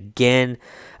quarterback yet again.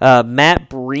 Matt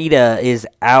Breida is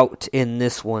out in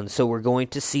this one, so we're going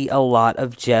to see a lot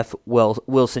of Jeff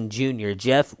Wilson Jr.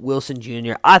 Jeff Wilson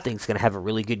Jr., I think, is going to have a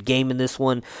really good game in this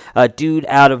one. Dude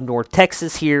out of North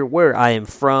Texas here, where I am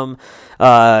from.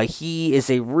 He is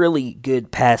a really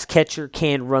good pass catcher,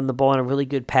 can run the ball, and a really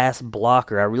good pass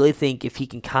blocker. I really think if he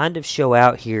can kind of show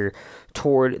out here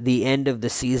toward the end of the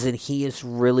season, he is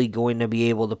really going to be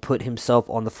able to put himself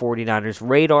on the 49ers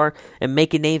radar and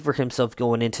make a name for himself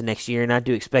going into next year, and I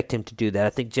do expect him to do that. I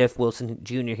think Jeff Wilson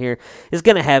Jr. here is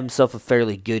going to have himself a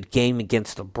fairly good game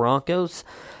against the Broncos.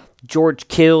 George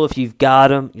Kittle, if you've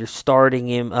got him, you're starting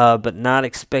him, but not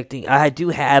expecting. I do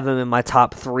have him in my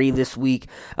top 3 this week.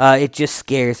 It just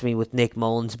scares me with Nick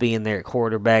Mullins being there at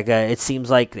quarterback. It seems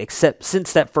like, except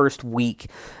since that first week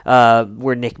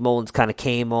where Nick Mullins kind of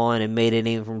came on and made a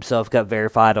name for himself, got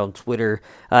verified on Twitter,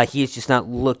 he has just not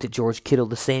looked at George Kittle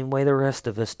the same way the rest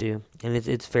of us do, and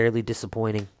it's fairly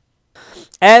disappointing.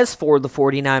 As for the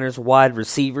 49ers wide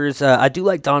receivers, I do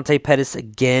like Dante Pettis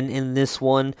again in this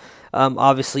one.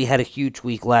 Obviously had a huge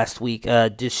week last week,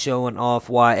 just showing off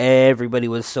why everybody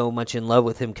was so much in love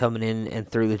with him coming in and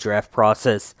through the draft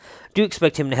process. Do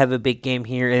expect him to have a big game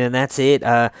here, and that's it.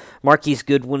 Marquise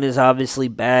Goodwin is obviously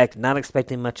back. Not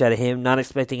expecting much out of him. Not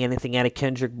expecting anything out of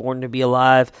Kendrick Bourne to be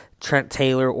alive, Trent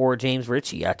Taylor, or James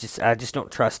Ritchie. I just don't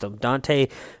trust them. Dante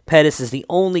Pettis is the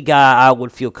only guy I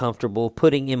would feel comfortable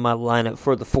putting in my lineup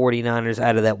for the 49ers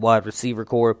out of that wide receiver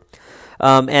core.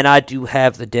 And I do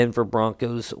have the Denver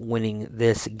Broncos winning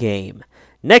this game.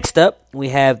 Next up, we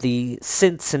have the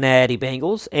Cincinnati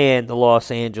Bengals and the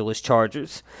Los Angeles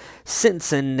Chargers.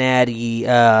 Cincinnati,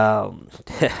 man,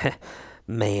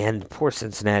 poor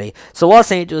Cincinnati. So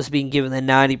Los Angeles being given the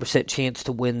 90% chance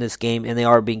to win this game, and they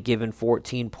are being given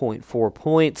 14.4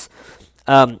 points.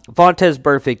 Vontaze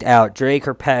Burfict out. Dre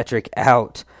Kirkpatrick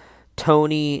out.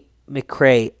 Tony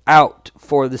McRae out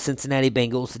for the Cincinnati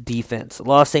Bengals defense.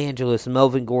 Los Angeles,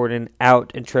 Melvin Gordon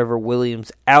out and Trevor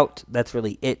Williams out. That's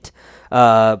really it.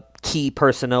 Key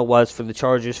personnel-wise for the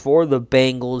Chargers. For the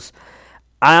Bengals,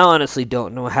 I honestly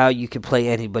don't know how you can play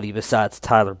anybody besides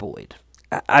Tyler Boyd.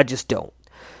 I just don't.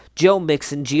 Joe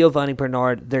Mixon, Giovanni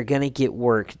Bernard, they're going to get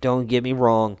work. Don't get me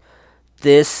wrong.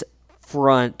 This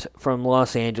front from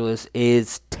Los Angeles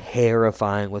is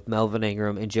terrifying with Melvin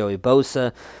Ingram and Joey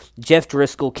Bosa. Jeff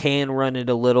Driscoll can run it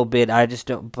a little bit. I just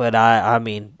don't. But I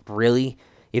mean, really?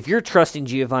 If you're trusting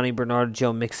Giovanni Bernard and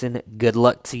Joe Mixon, good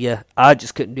luck to you. I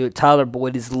just couldn't do it. Tyler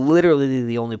Boyd is literally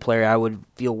the only player I would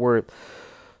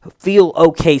feel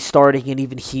okay starting, and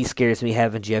even he scares me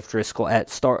having Jeff Driscoll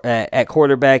at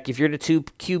quarterback. If you're in a 2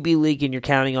 QB league and you're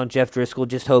counting on Jeff Driscoll,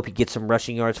 just hope he gets some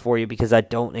rushing yards for you, because I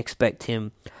don't expect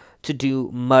him to do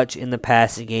much in the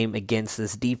passing game against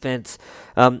this defense.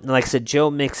 Like I said, Joe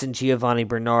Mixon, Giovanni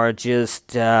Bernard,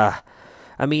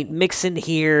 Mixon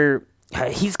here,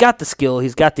 he's got the skill,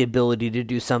 he's got the ability to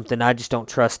do something. I just don't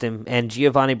trust him. And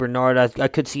Giovanni Bernard, I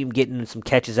could see him getting some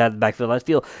catches out of the backfield. I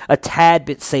feel a tad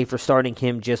bit safer starting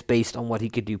him just based on what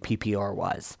he could do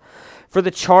PPR-wise. For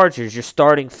the Chargers, you're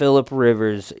starting Phillip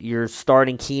Rivers, you're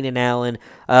starting Keenan Allen.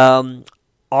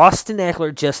 Austin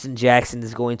Eckler, Justin Jackson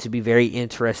is going to be very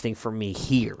interesting for me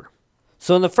here.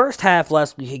 So in the first half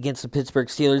last week against the Pittsburgh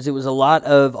Steelers, it was a lot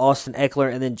of Austin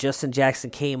Eckler, and then Justin Jackson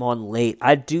came on late.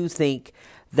 I do think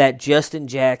that Justin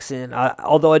Jackson,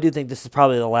 although I do think this is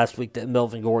probably the last week that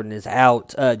Melvin Gordon is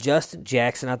out, Justin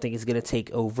Jackson, I think, is going to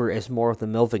take over as more of the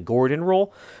Melvin Gordon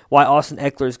role, while Austin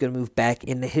Eckler is going to move back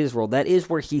into his role. That is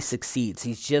where he succeeds.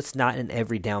 He's just not an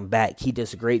every down back. He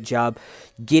does a great job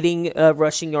getting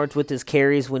rushing yards with his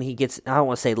carries when he gets, I don't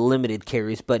want to say limited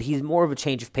carries, but he's more of a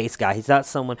change of pace guy. He's not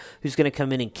someone who's going to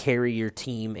come in and carry your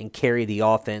team and carry the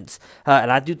offense. And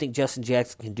I do think Justin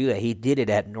Jackson can do that. He did it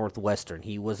at Northwestern.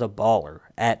 He was a baller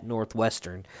at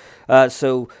Northwestern.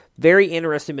 So very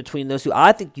interesting between those two.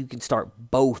 I think you can start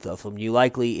both of them. You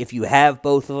likely, if you have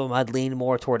both of them, I'd lean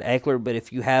more toward Eckler, but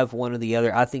if you have one or the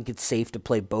other, I think it's safe to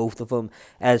play both of them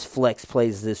as flex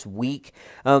plays this week.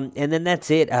 And then that's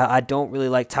it. I don't really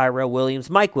like Tyrell Williams.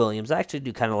 Mike Williams, I actually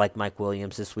do kind of like Mike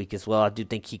Williams this week as well. I do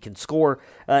think he can score,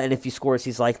 and if he scores,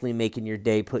 he's likely making your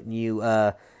day, putting you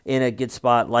in a good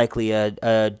spot, likely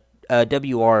a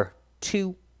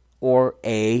WR2 or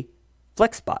a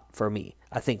flex spot for me.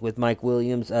 I think with Mike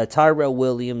Williams, Tyrell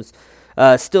Williams,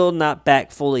 still not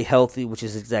back fully healthy, which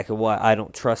is exactly why I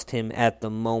don't trust him at the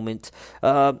moment.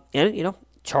 And,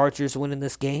 Chargers winning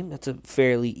this game, that's a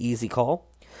fairly easy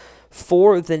call.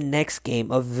 For the next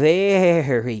game, a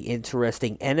very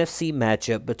interesting NFC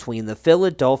matchup between the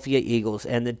Philadelphia Eagles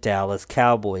and the Dallas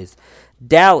Cowboys.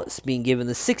 Dallas being given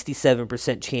the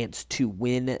 67% chance to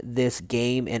win this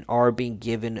game and are being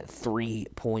given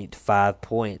 3.5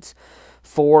 points.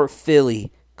 For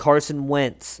Philly, Carson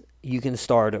Wentz, you can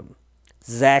start him.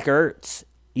 Zach Ertz,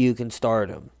 you can start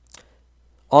him.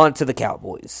 On to the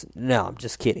Cowboys. No, I'm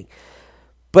just kidding.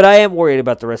 But I am worried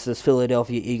about the rest of this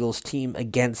Philadelphia Eagles team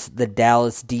against the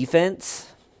Dallas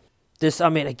defense. This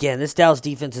Dallas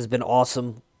defense has been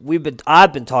awesome.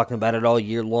 I've been talking about it all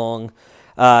year long.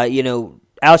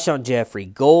 Alshon Jeffrey,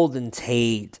 Golden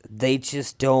Tate, they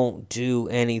just don't do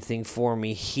anything for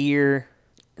me here.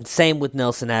 And same with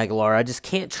Nelson Aguilar. I just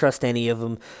can't trust any of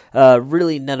them.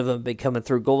 Really, none of them have been coming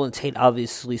through. Golden Tate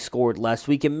obviously scored last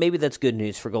week, and maybe that's good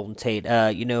news for Golden Tate.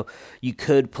 You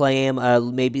could play him.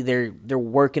 Maybe they're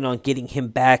working on getting him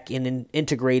back and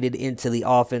integrated into the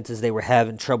offense as they were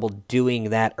having trouble doing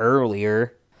that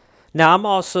earlier. Now, I'm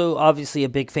also obviously a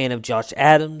big fan of Josh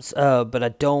Adams, but I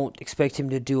don't expect him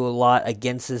to do a lot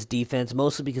against this defense,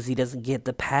 mostly because he doesn't get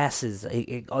the passes.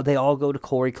 They all go to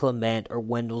Corey Clement or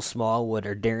Wendell Smallwood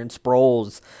or Darren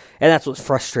Sproles, and that's what's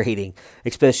frustrating,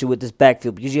 especially with this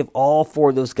backfield, because you have all four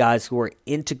of those guys who are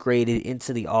integrated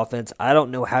into the offense. I don't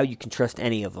know how you can trust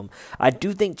any of them. I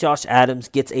do think Josh Adams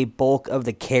gets a bulk of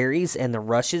the carries and the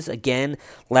rushes. Again,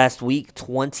 last week,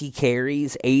 20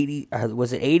 carries, 80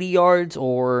 yards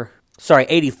or...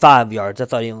 85 yards. I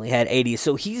thought he only had 80.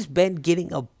 So he's been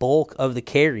getting a bulk of the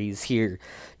carries here.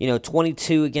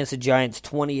 22 against the Giants,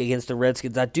 20 against the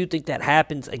Redskins. I do think that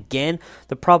happens again.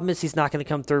 The problem is he's not going to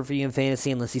come through for you in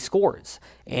fantasy unless he scores.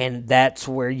 And that's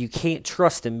where you can't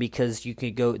trust him because they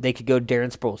could go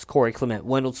Darren Sproles, Corey Clement,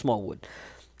 Wendell Smallwood.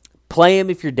 Play him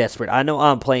if you're desperate. I know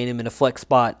I'm playing him in a flex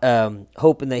spot,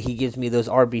 hoping that he gives me those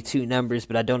RB2 numbers,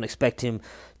 but I don't expect him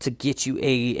to get you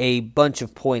a bunch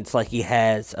of points like he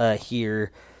has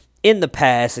here in the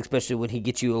past, especially when he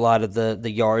gets you a lot of the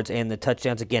yards and the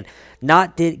touchdowns. Again,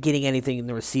 not getting anything in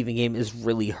the receiving game is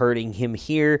really hurting him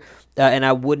here, and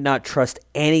I would not trust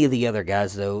any of the other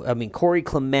guys, though. I mean, Corey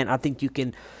Clement, I think you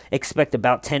can expect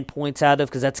about 10 points out of,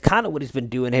 because that's kind of what he's been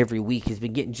doing every week. He's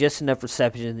been getting just enough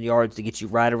receptions and yards to get you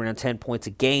right around 10 points a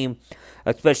game,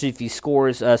 especially if he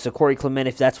scores. So Corey Clement,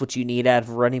 if that's what you need out of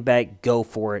a running back, go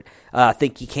for it. I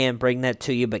think he can bring that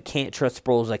to you, but can't trust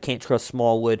Sproles. I can't trust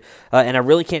Smallwood, and I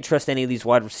really can't trust any of these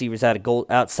wide receivers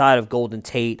outside of Golden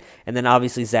Tate, and then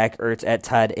obviously Zach Ertz at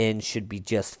tight end should be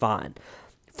just fine.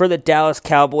 For the Dallas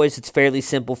Cowboys, it's fairly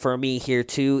simple for me here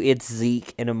too. It's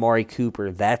Zeke and Amari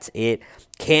Cooper. That's it.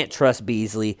 Can't trust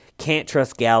Beasley. Can't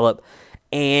trust Gallup.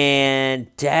 And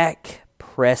Dak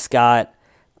Prescott,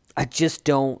 I just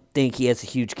don't think he has a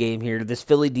huge game here. This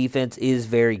Philly defense is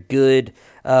very good.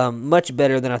 Much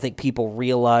better than I think people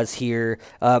realize here.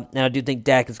 And I do think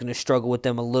Dak is going to struggle with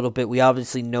them a little bit. We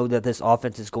obviously know that this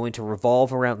offense is going to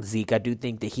revolve around Zeke. I do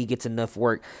think that he gets enough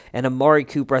work. And Amari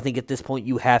Cooper, I think at this point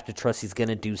you have to trust he's going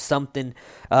to do something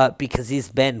because he's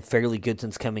been fairly good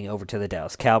since coming over to the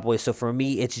Dallas Cowboys. So for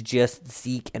me, it's just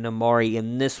Zeke and Amari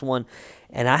in this one.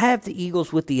 And I have the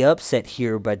Eagles with the upset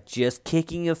here by just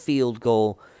kicking a field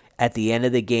goal at the end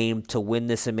of the game to win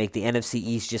this and make the NFC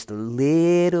East just a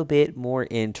little bit more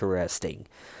interesting.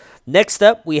 Next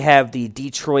up, we have the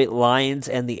Detroit Lions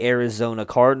and the Arizona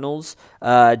Cardinals.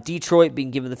 Detroit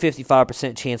being given the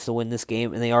 55% chance to win this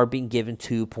game, and they are being given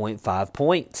 2.5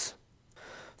 points.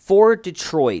 For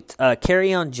Detroit,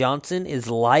 Kerryon Johnson is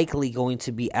likely going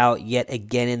to be out yet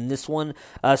again in this one.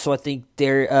 So I think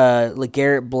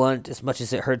LeGarrette Blount, as much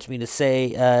as it hurts me to say,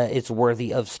 it's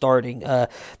worthy of starting.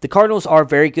 The Cardinals are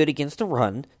very good against the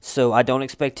run, so I don't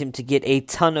expect him to get a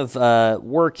ton of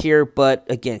work here. But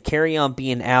again, Kerryon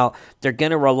being out, they're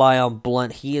going to rely on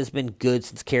Blount. He has been good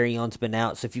since Kerryon's been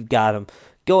out, so if you've got him,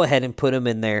 go ahead and put him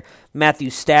in there.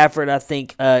 Matthew Stafford, I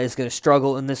think, is going to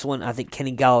struggle in this one. I think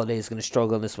Kenny Golladay is going to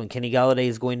struggle in this one. Kenny Golladay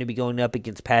is going to be going up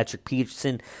against Patrick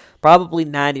Peterson probably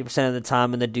 90% of the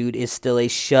time, and the dude is still a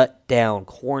shutdown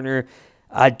corner.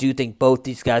 I do think both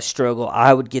these guys struggle.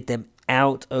 I would get them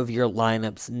out of your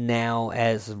lineups now,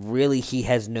 as really he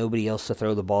has nobody else to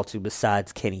throw the ball to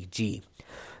besides Kenny G.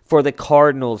 For the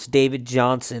Cardinals, David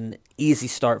Johnson, easy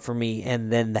start for me,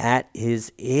 and then that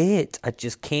is it. I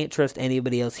just can't trust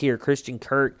anybody else here. Christian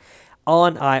Kirk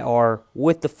on IR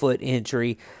with the foot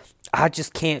injury. I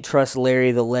just can't trust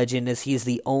Larry the Legend, as he's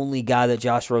the only guy that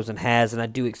Josh Rosen has, and I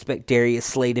do expect Darius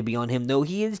Slay to be on him, though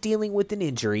he is dealing with an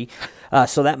injury,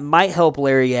 so that might help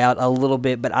Larry out a little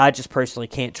bit, but I just personally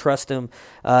can't trust him.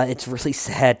 It's really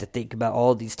sad to think about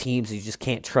all these teams you just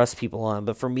can't trust people on,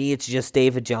 but for me, it's just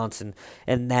David Johnson,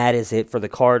 and that is it for the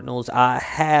Cardinals. I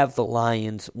have the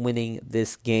Lions winning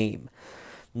this game.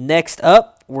 Next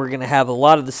up, we're going to have a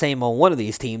lot of the same on one of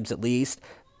these teams at least.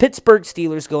 Pittsburgh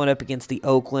Steelers going up against the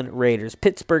Oakland Raiders.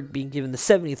 Pittsburgh being given the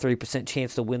 73%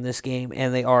 chance to win this game,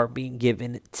 and they are being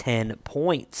given 10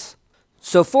 points.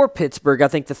 So for Pittsburgh, I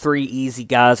think the three easy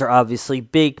guys are obviously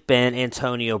Big Ben,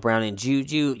 Antonio Brown, and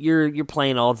Juju. You're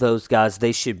playing all those guys.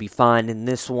 They should be fine in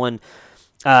this one.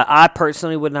 I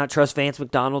personally would not trust Vance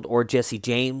McDonald or Jesse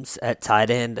James at tight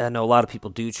end. I know a lot of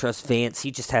people do trust Vance. He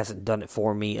just hasn't done it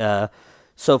for me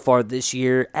so far this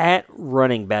year. At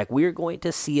running back, we are going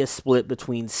to see a split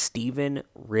between Stephen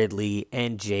Ridley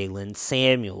and Jaylen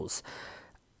Samuels.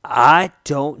 I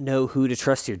don't know who to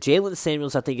trust here. Jaylen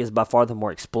Samuels, I think, is by far the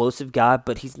more explosive guy,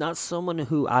 but he's not someone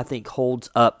who I think holds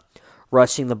up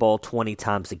rushing the ball 20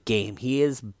 times a game. He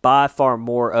is by far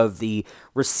more of the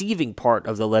receiving part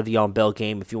of the Le'Veon Bell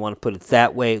game, if you want to put it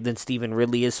that way, than Stephen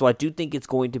Ridley is. So I do think it's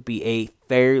going to be a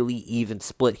fairly even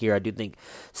split here. I do think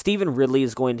Stephen Ridley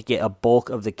is going to get a bulk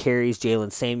of the carries.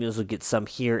 Jaylen Samuels will get some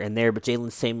here and there, but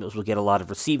Jaylen Samuels will get a lot of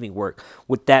receiving work.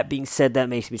 With that being said, that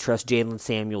makes me trust Jaylen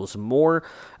Samuels more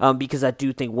because I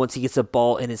do think once he gets a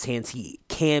ball in his hands, he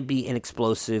can be an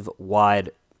explosive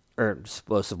wide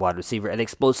receiver, an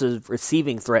explosive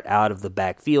receiving threat out of the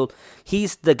backfield.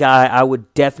 He's the guy I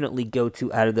would definitely go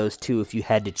to out of those two if you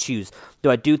had to choose. Though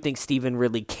I do think Stephen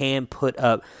Ridley can put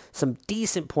up some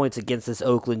decent points against this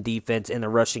Oakland defense in the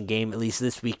rushing game, at least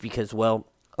this week, because, well,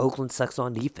 Oakland sucks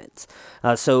on defense.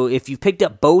 So if you've picked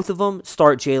up both of them,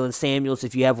 start Jaylen Samuels.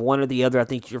 If you have one or the other, I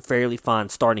think you're fairly fine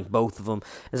starting both of them,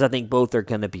 as I think both are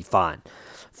going to be fine.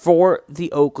 For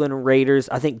the Oakland Raiders,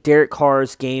 I think Derek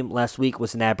Carr's game last week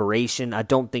was an aberration. I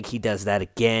don't think he does that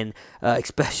again,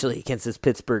 especially against this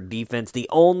Pittsburgh defense. The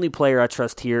only player I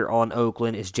trust here on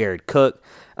Oakland is Jared Cook.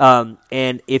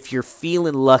 And if you're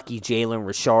feeling lucky, Jalen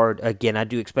Richard, again, I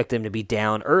do expect him to be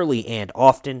down early and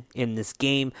often in this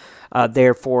game.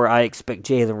 Therefore, I expect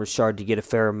Jalen Richard to get a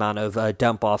fair amount of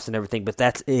dump-offs and everything, but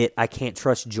that's it. I can't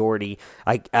trust Jordy.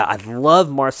 I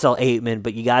love Marcel Aitman,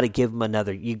 but you got to give him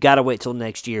another. You got to wait till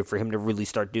next year for him to really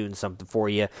start doing something for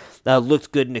you.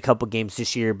 Looked good in a couple games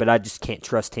this year, but I just can't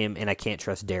trust him, and I can't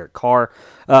trust Derek Carr.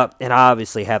 And I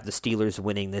obviously have the Steelers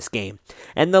winning this game.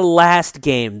 And the last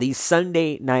game, the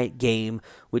Sunday night game,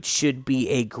 which should be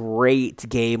a great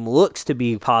game, looks to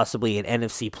be possibly an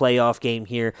NFC playoff game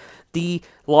here. The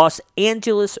Los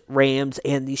Angeles Rams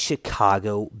and the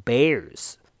Chicago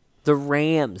Bears. The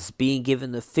Rams being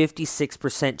given the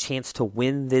 56% chance to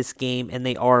win this game, and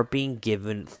they are being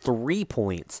given 3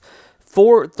 points.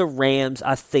 For the Rams,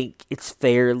 I think it's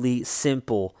fairly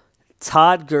simple.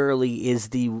 Todd Gurley is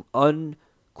the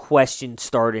unquestioned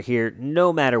starter here,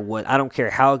 no matter what. I don't care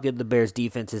how good the Bears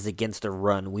defense is against a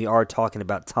run. We are talking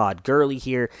about Todd Gurley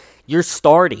here. You're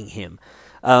starting him.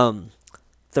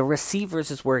 The receivers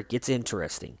is where it gets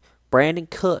interesting. Brandon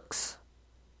Cooks.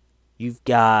 You've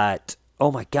got, oh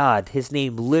my God, his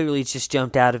name literally just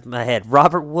jumped out of my head.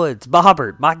 Robert Woods.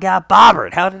 Bobbert. My guy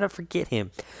Bobbert. How did I forget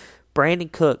him? Brandon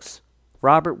Cooks.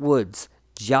 Robert Woods.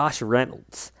 Josh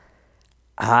Reynolds.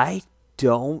 I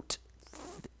shouldn't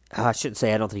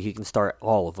say I don't think you can start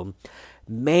all of them.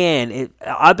 Man,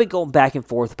 I've been going back and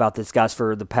forth about this, guys,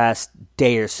 for the past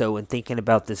day or so and thinking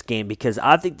about this game because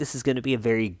I think this is going to be a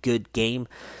very good game.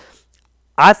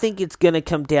 I think it's going to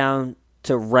come down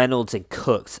to Reynolds and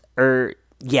Cooks.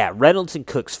 Reynolds and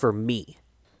Cooks for me.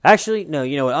 Actually, no,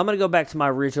 you know what? I'm going to go back to my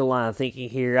original line of thinking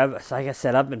here. Like I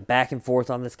said, I've been back and forth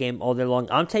on this game all day long.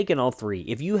 I'm taking all three.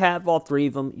 If you have all three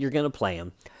of them, you're going to play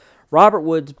them. Robert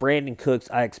Woods, Brandon Cooks,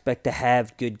 I expect to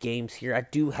have good games here. I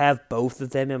do have both of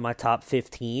them in my top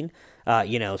 15,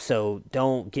 so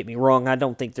don't get me wrong. I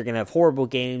don't think they're going to have horrible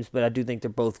games, but I do think they're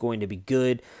both going to be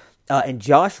good. And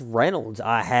Josh Reynolds,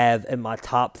 I have in my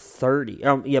top 30,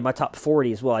 my top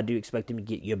 40 as well. I do expect him to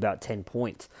get you about 10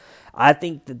 points. I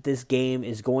think that this game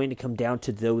is going to come down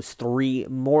to those three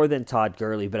more than Todd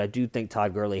Gurley, but I do think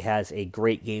Todd Gurley has a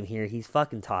great game here. He's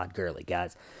fucking Todd Gurley,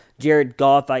 guys. Jared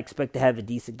Goff, I expect to have a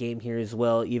decent game here as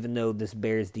well, even though this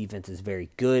Bears defense is very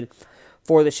good.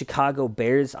 For the Chicago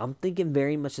Bears, I'm thinking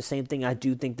very much the same thing. I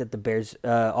do think that the Bears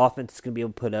offense is going to be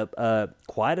able to put up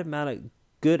quite a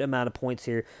good amount of points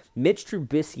here. Mitch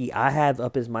Trubisky, I have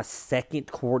up as my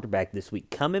second quarterback this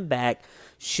week. Coming back,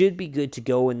 should be good to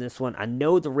go in this one. I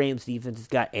know the Rams defense has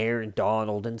got Aaron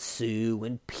Donald and Sue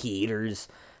and Peters.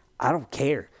 I don't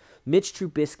care. Mitch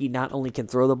Trubisky not only can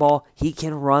throw the ball, he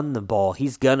can run the ball.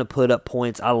 He's going to put up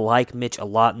points. I like Mitch a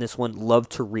lot in this one. Love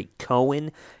Tariq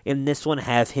Cohen in this one.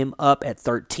 Have him up at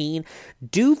 13.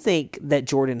 Do think that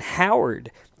Jordan Howard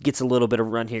gets a little bit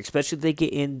of run here, especially if they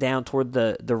get in down toward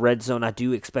the red zone. I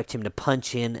do expect him to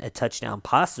punch in a touchdown,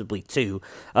 possibly two.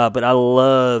 But I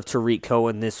love Tariq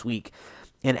Cohen this week.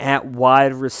 And at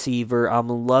wide receiver, I'm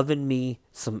loving me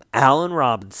some Allen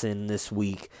Robinson this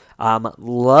week. I'm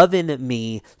loving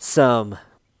me some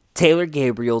Taylor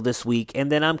Gabriel this week,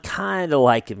 and then I'm kind of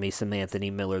liking me some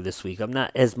Anthony Miller this week. I'm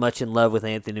not as much in love with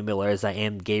Anthony Miller as I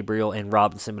am Gabriel and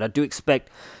Robinson, but I do expect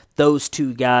those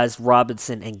two guys,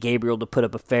 Robinson and Gabriel, to put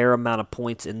up a fair amount of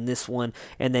points in this one.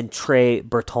 And then Trey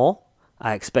Burton,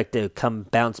 I expect to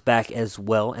bounce back as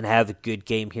well and have a good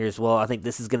game here as well. I think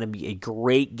this is going to be a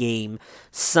great game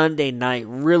Sunday night.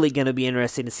 Really going to be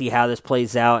interesting to see how this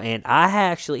plays out, and I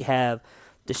actually have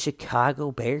the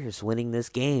Chicago Bears winning this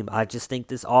game. I just think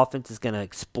this offense is going to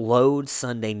explode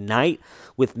Sunday night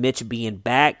with Mitch being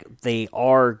back. They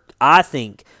are, I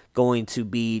think, going to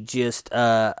be just,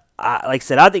 like I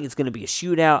said, I think it's going to be a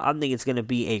shootout. I think it's going to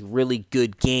be a really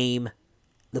good game.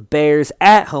 The Bears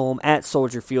at home at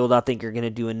Soldier Field, I think, are going to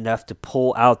do enough to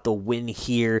pull out the win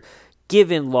here,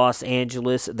 giving Los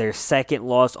Angeles their second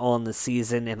loss on the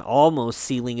season and almost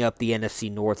sealing up the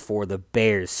NFC North for the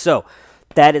Bears. So,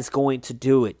 that is going to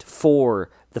do it for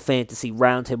the Fantasy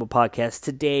Roundtable podcast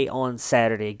today on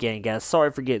Saturday. Again, guys,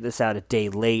 sorry for getting this out a day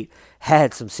late.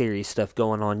 Had some serious stuff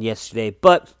going on yesterday,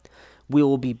 but we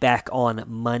will be back on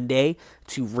Monday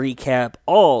to recap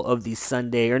all of the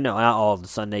Sunday, or no, not all of the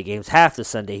Sunday games, half the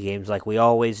Sunday games like we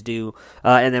always do,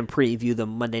 and then preview the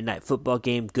Monday Night Football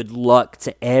game. Good luck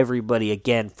to everybody.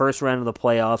 Again, first round of the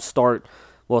playoffs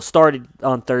started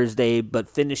on Thursday, but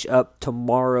finish up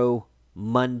tomorrow,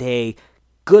 Monday.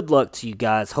 Good luck to you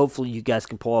guys. Hopefully you guys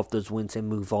can pull off those wins and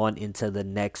move on into the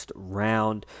next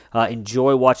round.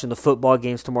 Enjoy watching the football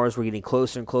games tomorrow as we're getting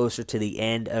closer and closer to the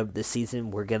end of the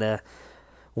season. We're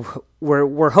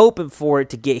hoping for it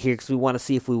to get here because we want to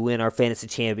see if we win our fantasy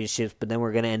championships, but then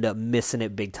we're going to end up missing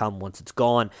it big time once it's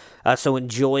gone. So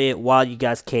enjoy it while you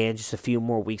guys can. Just a few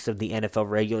more weeks of the NFL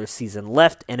regular season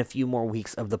left and a few more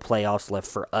weeks of the playoffs left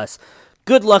for us.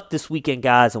 Good luck this weekend,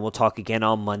 guys, and we'll talk again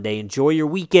on Monday. Enjoy your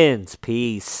weekends.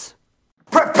 Peace.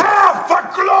 Prepare for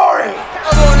glory!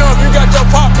 I don't know if you got your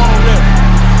popcorn ready.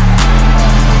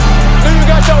 Do you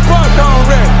got your popcorn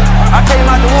ready? I came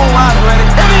out the womb, I was ready.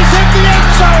 And he's hit the end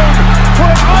zone for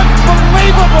an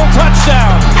unbelievable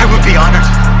touchdown. I would be honored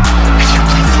if you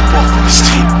played football for this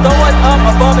team. Throw it up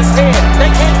above his head.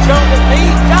 They can't jump with me.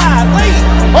 Golly.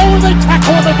 Oh, they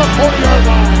tackle him at the 40-yard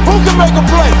line. Who can make a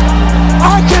play?